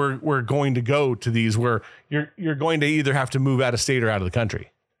where we're going to go to these, where you're going to either have to move out of state or out of the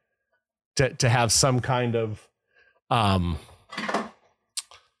country to have some kind of, some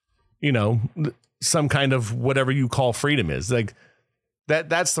kind of whatever you call freedom is. Like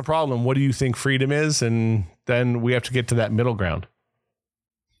that's the problem. What do you think freedom is? And then we have to get to that middle ground.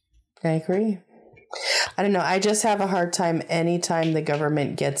 I agree. I don't know. I just have a hard time anytime the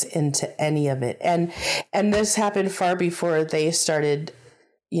government gets into any of it. And this happened far before they started,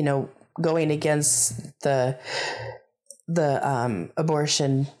 going against the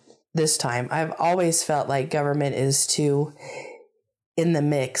abortion this time. I've always felt like government is too in the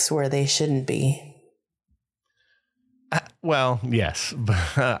mix where they shouldn't be. Well, yes,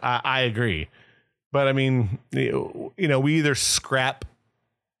 I agree. But I mean, we either scrap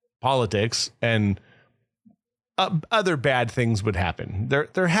politics and other bad things would happen.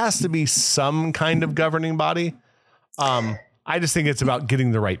 There has to be some kind of governing body. I just think it's about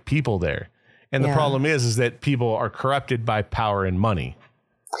getting the right people there. And the problem is that people are corrupted by power and money.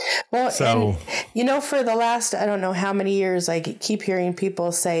 Well, so, and, for the last, I don't know how many years, I keep hearing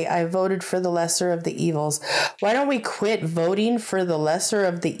people say, I voted for the lesser of the evils. Why don't we quit voting for the lesser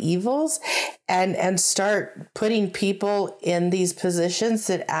of the evils and start putting people in these positions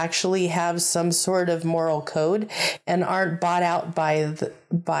that actually have some sort of moral code and aren't bought out by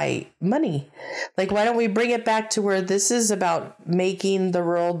money? Like, why don't we bring it back to where this is about making the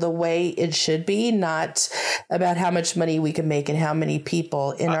world the way it should be, not about how much money we can make and how many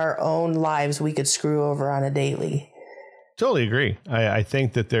people in our own lives we could screw over on a daily. Totally agree. I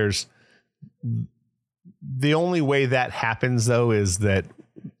think that there's the only way that happens, though, is that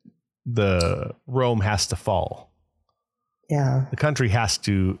the Rome has to fall. Yeah. The country has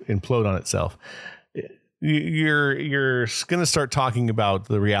to implode on itself. You're going to start talking about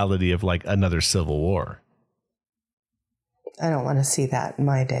the reality of like another civil war. I don't want to see that in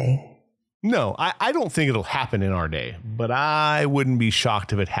my day. No, I don't think it'll happen in our day, but I wouldn't be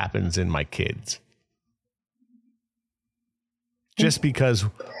shocked if it happens in my kids. Just because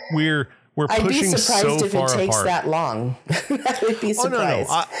we're pushing so far apart. I'd be surprised if it takes that long. I would be surprised.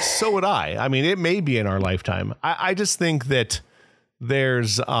 Oh, no. So would I. I mean, it may be in our lifetime. I just think that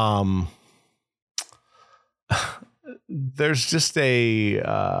there's just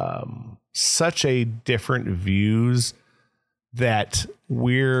such a different views that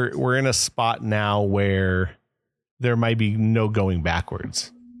we're in a spot now where there might be no going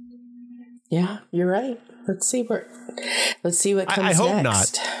backwards. Yeah, you're right. Let's see what comes I hope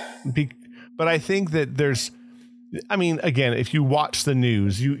next. Not. But I think that again, if you watch the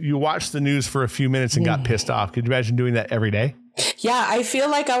news, you watch the news for a few minutes and got pissed off. Could you imagine doing that every day? Yeah, I feel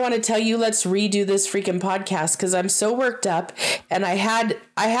like I want to tell you, let's redo this freaking podcast because I'm so worked up and I had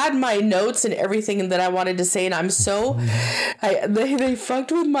my notes and everything that I wanted to say, and I'm so they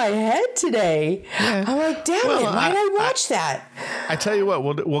fucked with my head today. Yeah. I'm like, damn it, why did I watch that? I tell you what,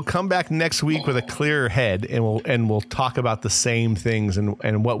 we'll come back next week with a clearer head and we'll talk about the same things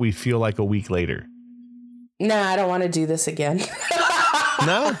and what we feel like a week later. Nah, I don't want to do this again.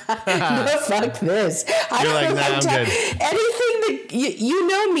 No? No, fuck this. You're like, nah, I'm good. Anything that you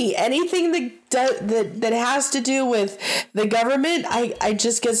know me, anything that has to do with the government, I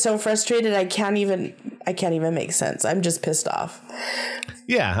just get so frustrated. I can't even make sense. I'm just pissed off.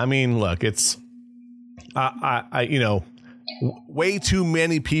 Yeah, I mean, look, it's way too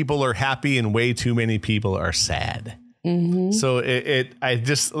many people are happy and way too many people are sad. Mm-hmm. So I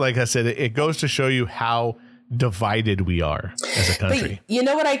just, like I said, it goes to show you how divided we are as a country. But you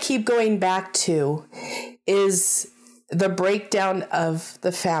know what I keep going back to is the breakdown of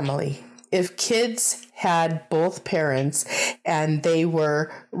the family. If kids had both parents and they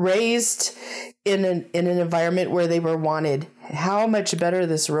were raised in an environment where they were wanted, how much better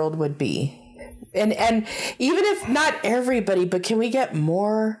this world would be. And even if not everybody, but can we get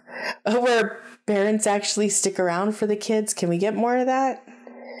more where parents actually stick around for the kids? Can we get more of that?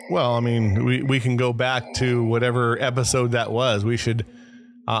 Well, I mean, we can go back to whatever episode that was. We should,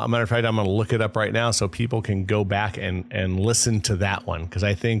 matter of fact, I'm going to look it up right now so people can go back and listen to that one. Because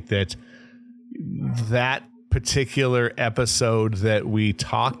I think that particular episode that we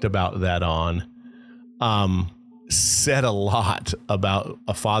talked about that on said a lot about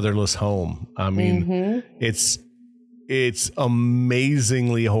a fatherless home. I mean, it's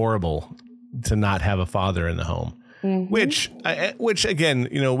amazingly horrible to not have a father in the home. Mm-hmm. Which again,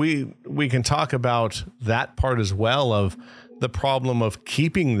 we can talk about that part as well of the problem of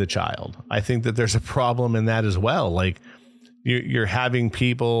keeping the child. I think that there's a problem in that as well. Like you're having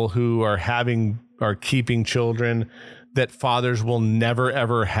people who are keeping children that fathers will never,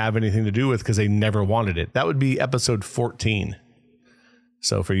 ever have anything to do with because they never wanted it. That would be episode 14.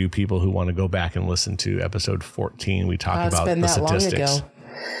 So for you people who want to go back and listen to episode 14, we talk about the statistics. Long ago.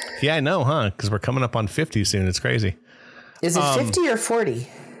 Yeah, I know, huh? Because we're coming up on 50 soon. It's crazy. Is it 50 or 40?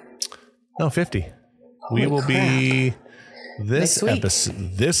 No, 50. Holy we will crap. Be this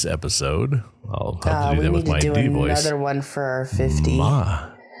episode. I'll have to do that with my D voice. Another one for our 50.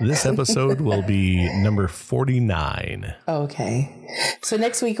 This episode will be number 49. Okay. So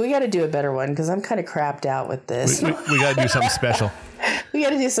next week we got to do a better one because I'm kind of crapped out with this. We got to do something special. We got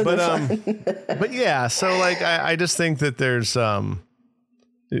to do something fun. But yeah, so like I just think that there's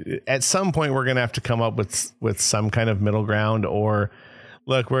at some point we're going to have to come up with some kind of middle ground, or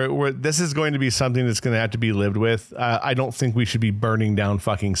look, this is going to be something that's going to have to be lived with. I don't think we should be burning down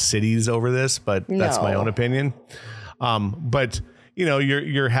fucking cities over this, but that's my own opinion. But you know,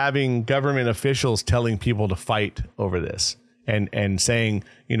 you're having government officials telling people to fight over this and saying,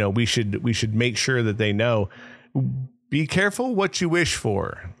 you know, we should make sure that they know, be careful what you wish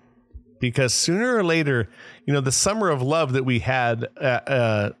for, because sooner or later, you know, the summer of love that we had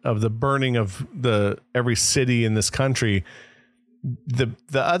of the burning of every city in this country, the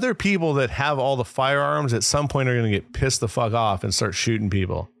other people that have all the firearms at some point are going to get pissed the fuck off and start shooting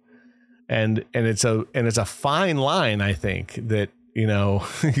people. And it's a fine line, I think, that, you know.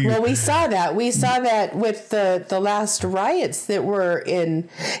 Well, we saw that with the last riots that were in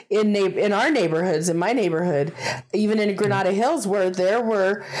our neighborhoods, in my neighborhood, even in Granada Hills, where there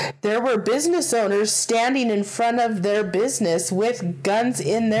were business owners standing in front of their business with guns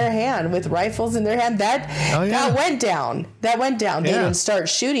in their hand, with rifles in their hand. That went down. They didn't start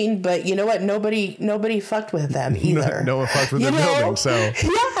shooting, but you know what? Nobody fucked with them either. No one fucked with the building. So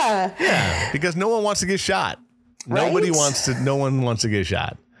yeah, because no one wants to get shot. Right? No one wants to get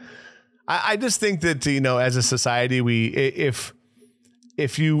shot. I just think that, you know, as a society, if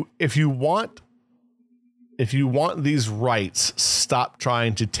you want these rights, stop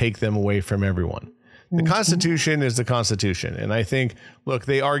trying to take them away from everyone. The Constitution is the Constitution. And I think, look,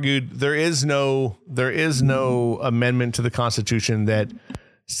 they argued there is no amendment to the Constitution that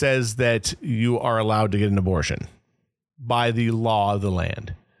says that you are allowed to get an abortion by the law of the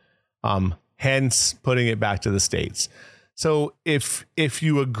land. Hence putting it back to the states. So if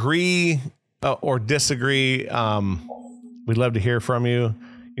you agree or disagree, we'd love to hear from you.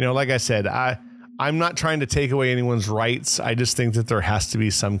 You know, like I said, I'm not trying to take away anyone's rights. I just think that there has to be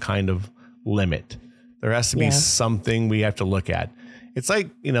some kind of limit. There has to be something we have to look at. It's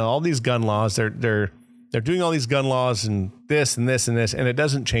like, you know, all these gun laws, they're doing all these gun laws and this and this and this, and it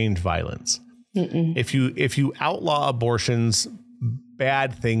doesn't change violence. Mm-mm. If you outlaw abortions,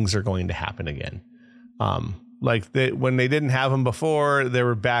 bad things are going to happen again. When they didn't have them before, there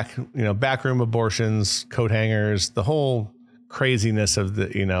were backroom abortions, coat hangers, the whole craziness of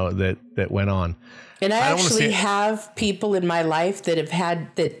that went on. And I actually have people in my life that have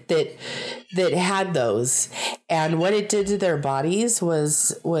had that had those, and what it did to their bodies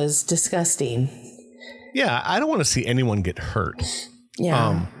was disgusting. Yeah, I don't want to see anyone get hurt.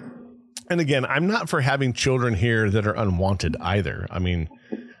 Yeah. And again, I'm not for having children here that are unwanted either. I mean,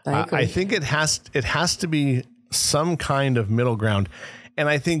 I think it has to be some kind of middle ground. And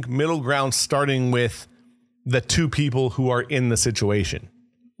I think middle ground starting with the two people who are in the situation.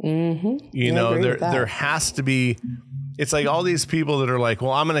 Mm-hmm. You know, there has to be, it's like all these people that are like,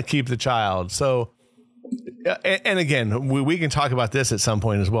 well, I'm going to keep the child. So, and again, we can talk about this at some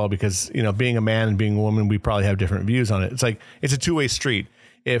point as well, because, you know, being a man and being a woman, we probably have different views on it. It's like, it's a two-way street.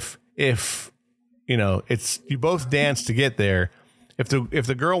 If you know, it's, you both dance to get there. If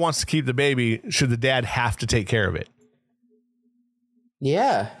the girl wants to keep the baby, should the dad have to take care of it?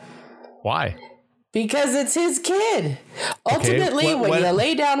 Yeah. Why? Because it's his kid. Ultimately, when you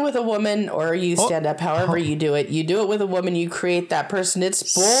lay down with a woman or you stand up, however you do it with a woman, you create that person.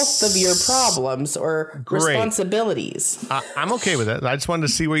 It's both of your problems or responsibilities. I'm okay with that. I just wanted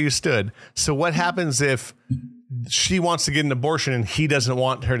to see where you stood. So what happens if she wants to get an abortion and he doesn't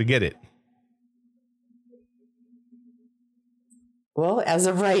want her to get it? Well, as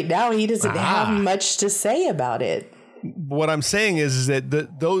of right now, he doesn't have much to say about it. What I'm saying is that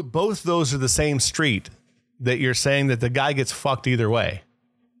both those are the same street, that you're saying that the guy gets fucked either way.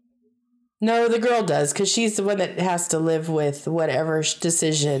 No, the girl does, because she's the one that has to live with whatever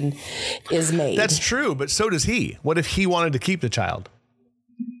decision is made. That's true, but so does he. What if he wanted to keep the child?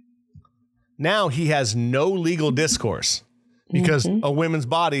 Now he has no legal discourse because a woman's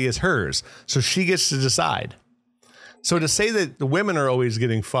body is hers. So she gets to decide. So to say that the women are always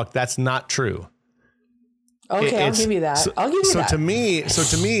getting fucked, that's not true. Okay, I'll give you that. I'll give you that. To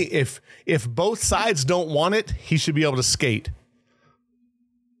me, if both sides don't want it, he should be able to skate.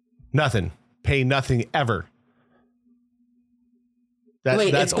 Nothing. Pay nothing ever. That's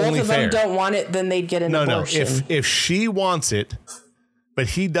if both of them don't want it, then they'd get an abortion. No. If she wants it,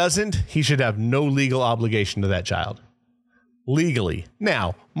 but he doesn't, he should have no legal obligation to that child. Legally.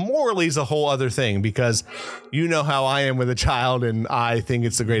 Now, morally is a whole other thing, because you know how I am with a child, and I think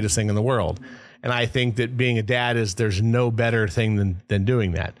it's the greatest thing in the world. And I think that being a dad there's no better thing than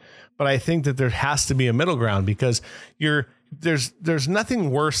doing that. But I think that there has to be a middle ground, because there's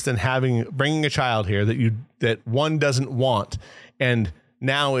nothing worse than bringing a child here that one doesn't want, and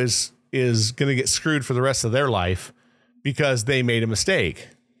now is going to get screwed for the rest of their life because they made a mistake.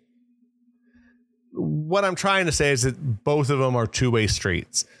 What I'm trying to say is that both of them are two-way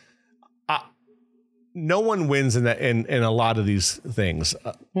streets. No one wins in a lot of these things.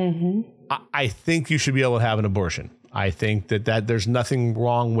 I think you should be able to have an abortion. I think that there's nothing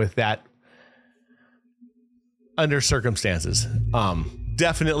wrong with that under circumstances.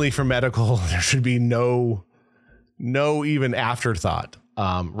 Definitely for medical, there should be no even afterthought.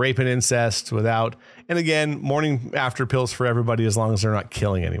 Rape and incest without, and again, morning after pills for everybody, as long as they're not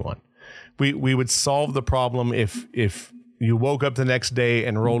killing anyone. We would solve the problem if you woke up the next day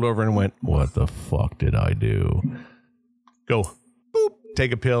and rolled over and went, what the fuck did I do? Go, boop,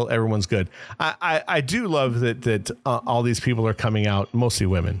 take a pill. Everyone's good. I do love that all these people are coming out, mostly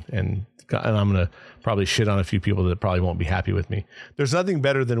women, and I'm going to probably shit on a few people that probably won't be happy with me. There's nothing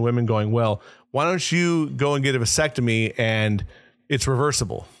better than women going, well, why don't you go and get a vasectomy and it's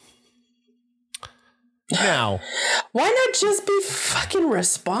reversible? Now, why not just be fucking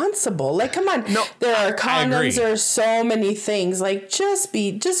responsible? Like, come on. No, there are condoms. There are so many things. Like, just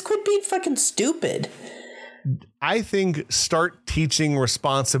quit being fucking stupid. I think start teaching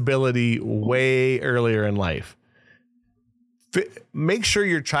responsibility way earlier in life. Make sure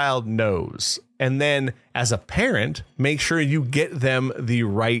your child knows. And then as a parent, make sure you get them the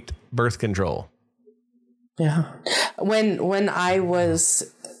right birth control. Yeah. When I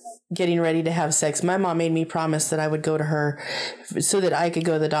was getting ready to have sex, my mom made me promise that I would go to her so that I could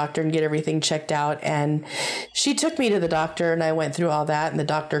go to the doctor and get everything checked out. And she took me to the doctor, and I went through all that, and the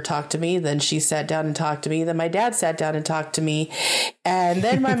doctor talked to me. Then she sat down and talked to me. Then my dad sat down and talked to me. And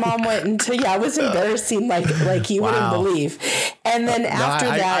then my mom went into, it was embarrassing, like you wouldn't believe. And then after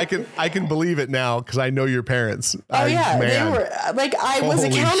that, I can believe it now because I know your parents. Oh yeah, they were like, I was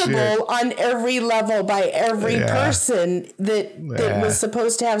accountable on every level by every person that was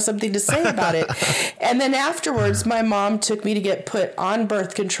supposed to have something to say about it. And then afterwards, my mom took me to get put on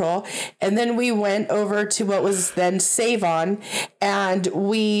birth control, and then we went over to what was then Save On, and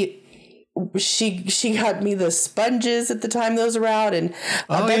she got me the sponges at the time those were out, and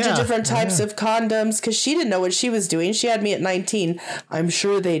a bunch of different types of condoms, because she didn't know what she was doing. She had me at 19. I'm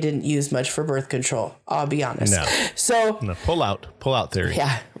sure they didn't use much for birth control, I'll be honest. No, pull out theory.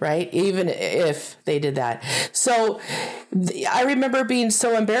 Yeah, right. Even if they did that. So I remember being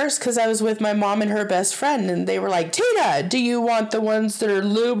so embarrassed because I was with my mom and her best friend, and they were like, Tina, do you want the ones that are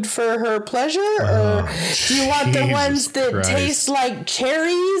lubed for her pleasure? Or do you want the ones that taste like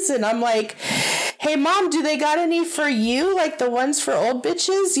cherries? And I'm like, hey mom, do they got any for you? Like the ones for old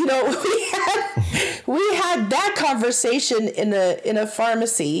bitches? You know, we had that conversation in a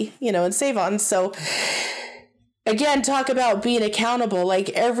pharmacy, in Save On. So again, talk about being accountable. Like,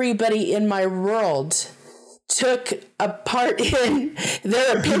 everybody in my world took a part in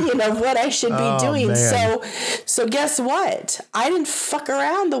their opinion of what I should be doing. Man. So guess what? I didn't fuck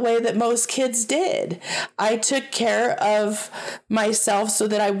around the way that most kids did. I took care of myself so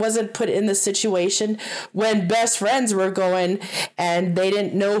that I wasn't put in the situation when best friends were going and they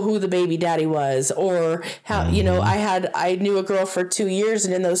didn't know who the baby daddy was, or how, I knew a girl for 2 years,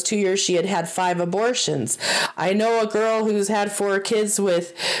 and in those 2 years she had 5 abortions. I know a girl who's had 4 kids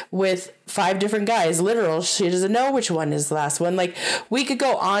with 5 different guys, literal. She doesn't know which one is the last one. Like, we could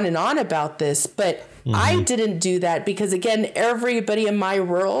go on and on about this, but I didn't do that because, again, everybody in my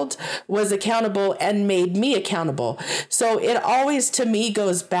world was accountable and made me accountable. So it always, to me,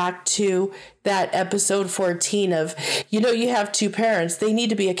 goes back to that episode 14 of, you have 2 parents. They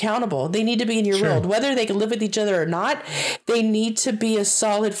need to be accountable. They need to be in your world. Whether they can live with each other or not, they need to be a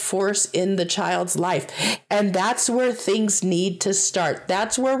solid force in the child's life. And that's where things need to start.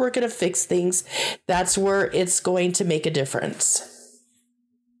 That's where we're going to fix things. That's where it's going to make a difference.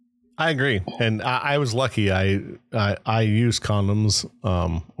 I agree. And I was lucky. I used condoms,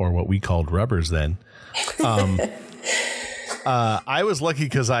 or what we called rubbers then. I was lucky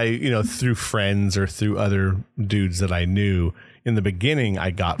because through friends or through other dudes that I knew in the beginning,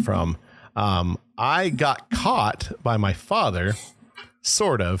 I got from, I got caught by my father,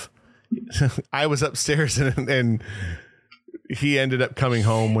 sort of. I was upstairs and he ended up coming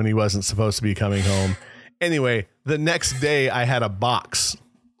home when he wasn't supposed to be coming home. Anyway, the next day I had a box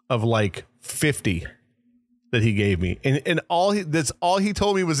of like 50 that he gave me. And all he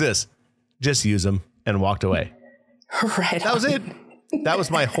told me was this: just use them, and walked away. Right. That was it. That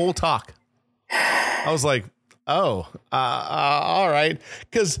was my whole talk. I was like, all right.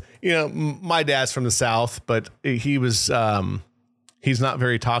 Because, my dad's from the South, but he was, he's not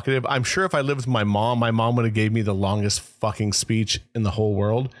very talkative. I'm sure if I lived with my mom would have gave me the longest fucking speech in the whole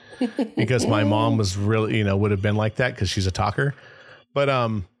world because my mom was really, would have been like that because she's a talker. But,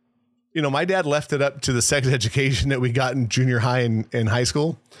 my dad left it up to the sex education that we got in junior high and high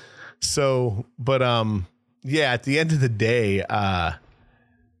school. So, but, yeah, at the end of the day, that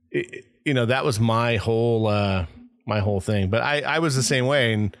was my whole thing. But I was the same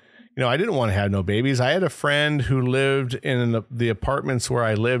way. And, I didn't want to have no babies. I had a friend who lived in the apartments where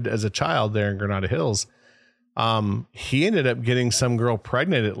I lived as a child there in Granada Hills. He ended up getting some girl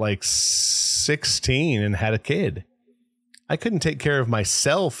pregnant at like 16 and had a kid. I couldn't take care of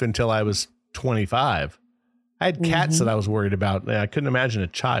myself until I was 25. I had cats that I was worried about. I couldn't imagine a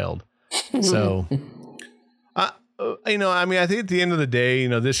child. So, I think at the end of the day,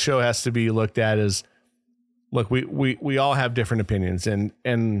 this show has to be looked at as, look, we all have different opinions,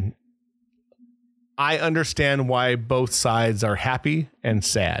 and I understand why both sides are happy and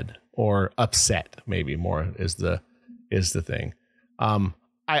sad or upset. Maybe more is the thing.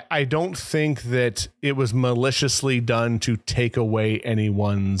 I don't think that it was maliciously done to take away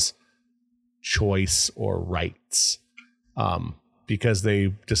anyone's choice or rights, because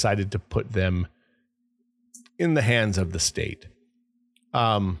they decided to put them in the hands of the state.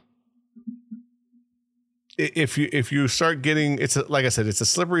 If you start getting, like I said, it's a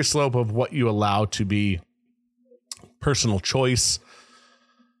slippery slope of what you allow to be personal choice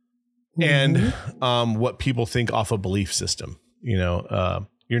and what people think off a belief system.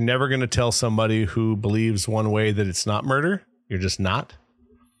 You're never going to tell somebody who believes one way that it's not murder. You're just not.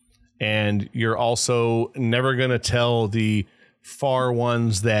 And you're also never going to tell the far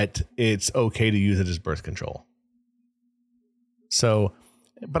ones that it's okay to use it as birth control. So,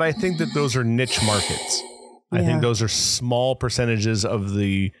 but I think that those are niche markets. Yeah. I think those are small percentages of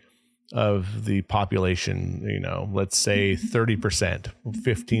the population, let's say 30%,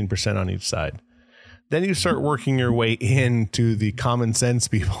 15% on each side. Then you start working your way into the common sense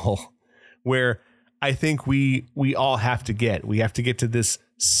people where I think we all have to get to this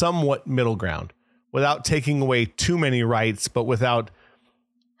somewhat middle ground without taking away too many rights, but without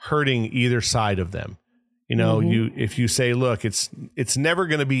hurting either side of them. If you say, look, it's never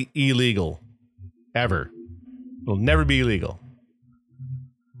going to be illegal ever. It'll never be illegal,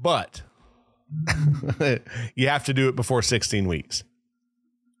 but you have to do it before 16 weeks.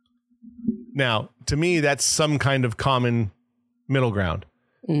 Now, to me, that's some kind of common middle ground.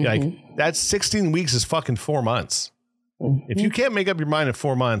 Like that's 16 weeks is fucking 4 months. If you can't make up your mind in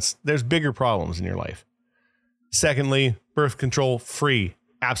 4 months, there's bigger problems in your life. Secondly, birth control free.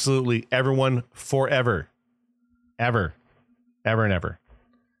 Absolutely. Everyone forever. Ever and ever.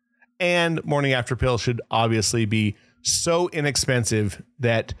 And morning after pill should obviously be so inexpensive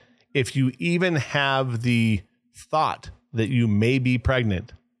that if you even have the thought that you may be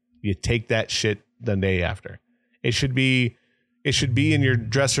pregnant, you take that shit the day after. It should be in your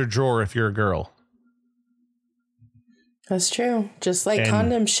dresser drawer if you're a girl. That's true. Just like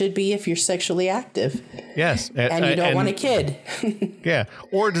condoms should be if you're sexually active. Yes. And you don't want a kid. Yeah.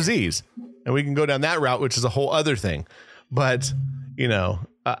 Or disease. And we can go down that route, which is a whole other thing. But,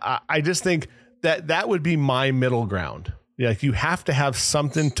 I just think that would be my middle ground. Like you have to have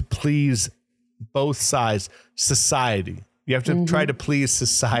something to please both sides. Society. You have to try to please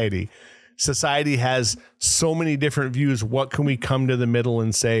society. Society has so many different views. What can we come to the middle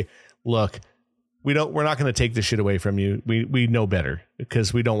and say, look, we're not going to take this shit away from you. We know better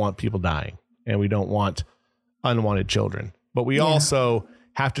because we don't want people dying and we don't want unwanted children. But we also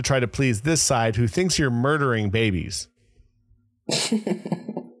have to try to please this side who thinks you're murdering babies. You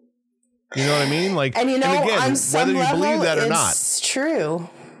know what I mean? Like, and again, on some whether you believe that or not, it's true.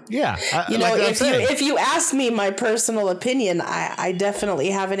 Yeah. If you ask me my personal opinion, I definitely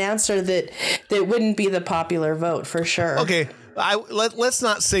have an answer that wouldn't be the popular vote for sure. Okay. Let's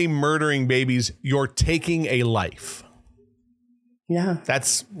not say murdering babies. You're taking a life. Yeah.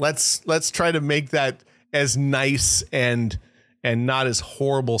 Let's try to make that as nice and not as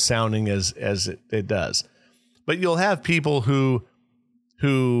horrible sounding as it does. But you'll have people who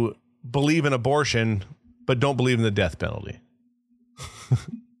believe in abortion, but don't believe in the death penalty.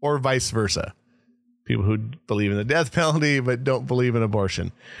 Or vice versa. People who believe in the death penalty, but don't believe in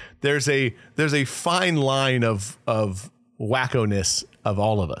abortion. There's a fine line of wackoness of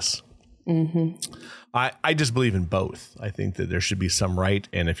all of us. I just believe in both. I think that there should be some right.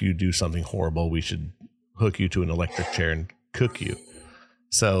 And if you do something horrible, we should hook you to an electric chair and cook you.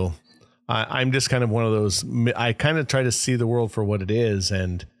 So I'm just kind of one of those. I kind of try to see the world for what it is.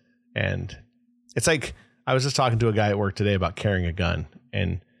 And it's like I was just talking to a guy at work today about carrying a gun,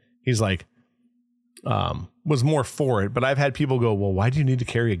 and he's like, was more for it. But I've had people go, well, why do you need to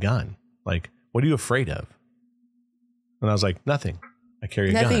carry a gun? Like, what are you afraid of? And I was like, nothing. I carry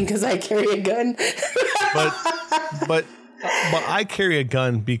a gun. Nothing, because I carry a gun. but I carry a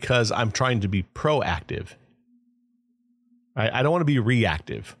gun because I'm trying to be proactive. I don't want to be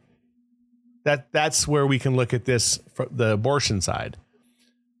reactive. That's where we can look at this from the abortion side.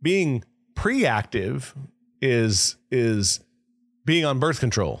 Being preactive is being on birth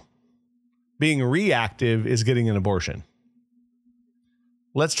control. Being reactive is getting an abortion.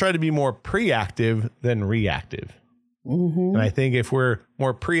 Let's try to be more preactive than reactive. Mm-hmm. And I think if we're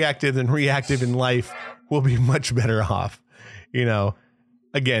more preactive than reactive in life, we'll be much better off. You know,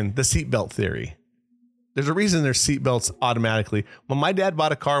 again, the seatbelt theory. There's a reason there's seatbelts automatically. When my dad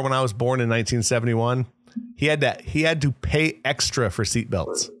bought a car when I was born in 1971, he had to pay extra for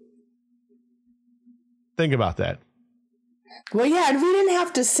seatbelts. Think about that. Well, yeah, and we didn't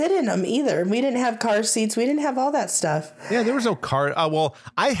have to sit in them either. We didn't have car seats. We didn't have all that stuff. Yeah, there was no car. Well,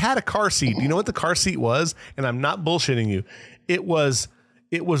 I had a car seat. You know what the car seat was? And I'm not bullshitting you. It was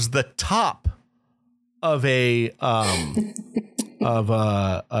the top of a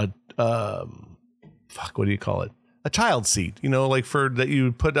fuck, what do you call it? A child seat, you know, like for that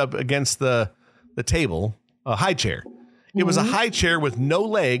you put up against the table, a high chair. It was a high chair with no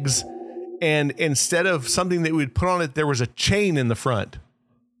legs. And instead of something that we'd put on it, there was a chain in the front.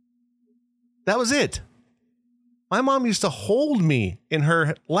 That was it. My mom used to hold me in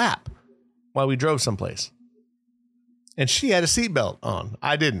her lap while we drove someplace. And she had a seatbelt on.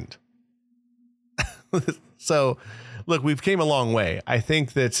 I didn't. So, look, we've came a long way. I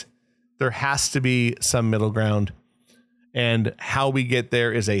think that there has to be some middle ground. And how we get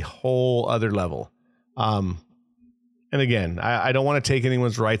there is a whole other level. And again, I don't want to take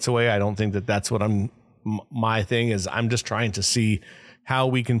anyone's rights away. I don't think that that's what my thing is. I'm just trying to see how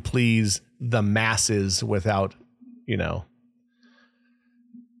we can please the masses without, you know,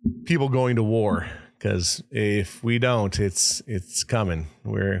 people going to war. Because if we don't, it's coming.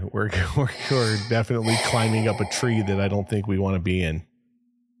 We're definitely climbing up a tree that I don't think we want to be in.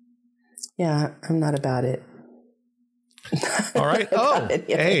 Yeah, I'm not about it. All right. Oh,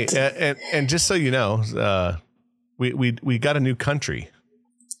 hey, and just so you know, we got a new country.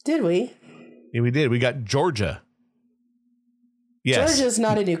 Did we? Yeah, we did. We got Georgia. Yes. Georgia's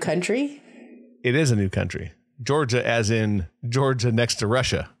not a new country. It is a new country. Georgia, as in Georgia next to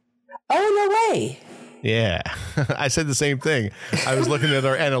Russia. Oh, no way. Yeah. I said the same thing. I was looking at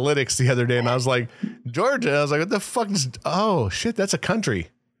our analytics the other day and I was like, Georgia. I was like, what the fuck is, oh shit, that's a country.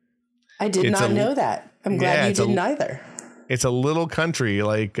 I did not know that. I'm glad you didn't either. It's a little country.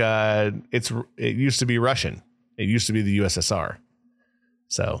 Like, it used to be Russian. It used to be the USSR.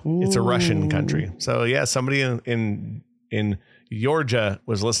 So it's a Russian country. So yeah, somebody in Georgia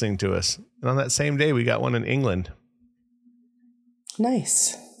was listening to us. And on that same day, we got one in England.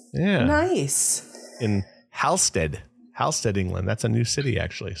 Nice. Yeah. Nice. In Halstead, England. That's a new city,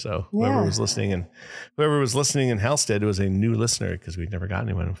 actually. So whoever was listening in Halstead was a new listener because we'd never got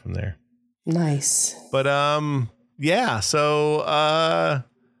anyone from there. Nice. But yeah. So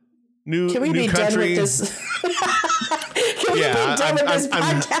new Can we new be country. done with this? Can we be done with this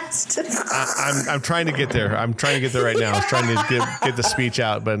podcast? I'm trying to get there. I'm trying to get there right now. I was trying to get the speech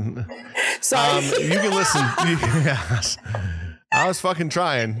out, but sorry. You can listen. I was fucking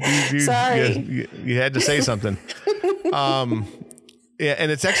trying. Sorry. You had to say something. Yeah,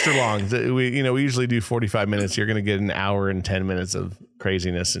 and it's extra long. We usually do 45 minutes. You're going to get an hour and 10 minutes of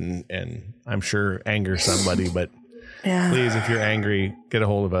craziness and I'm sure anger somebody, but please, if you're angry, get a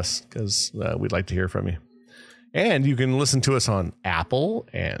hold of us because we'd like to hear from you. And you can listen to us on Apple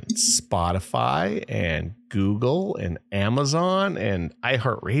and Spotify and Google and Amazon and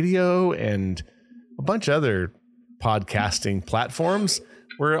iHeartRadio and a bunch of other podcasting platforms.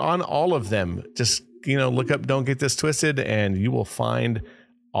 We're on all of them. Just, look up Don't Get This Twisted and you will find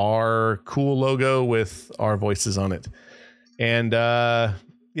our cool logo with our voices on it. And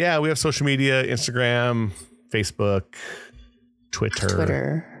we have social media, Instagram, Facebook,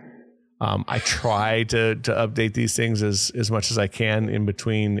 Twitter. I try to update these things as much as I can in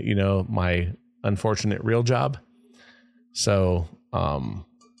between, my unfortunate real job. So,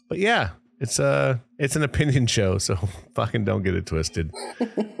 but yeah, it's an opinion show. So fucking don't get it twisted.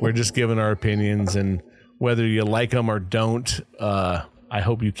 We're just giving our opinions, and whether you like them or don't, I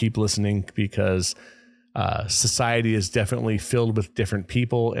hope you keep listening because society is definitely filled with different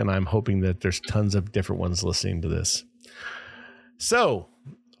people, and I'm hoping that there's tons of different ones listening to this. So,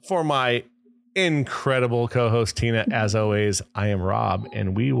 for my incredible co-host Tina. As always, I am Rob,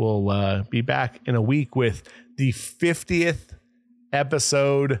 and we will be back in a week with the 50th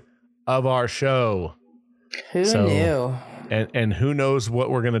episode of our show. Who knew? And who knows what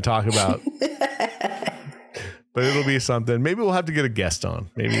we're going to talk about. But it'll be something. Maybe we'll have to get a guest on.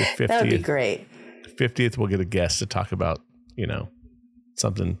 Maybe the 50th. That would be great. 50th, we'll get a guest to talk about,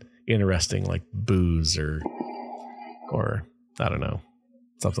 something interesting like booze or I don't know,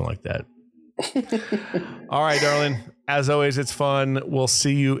 something like that. All right, darling. As always, it's fun. We'll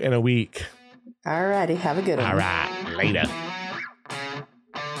see you in a week. All righty. Have a good one. All right. Later.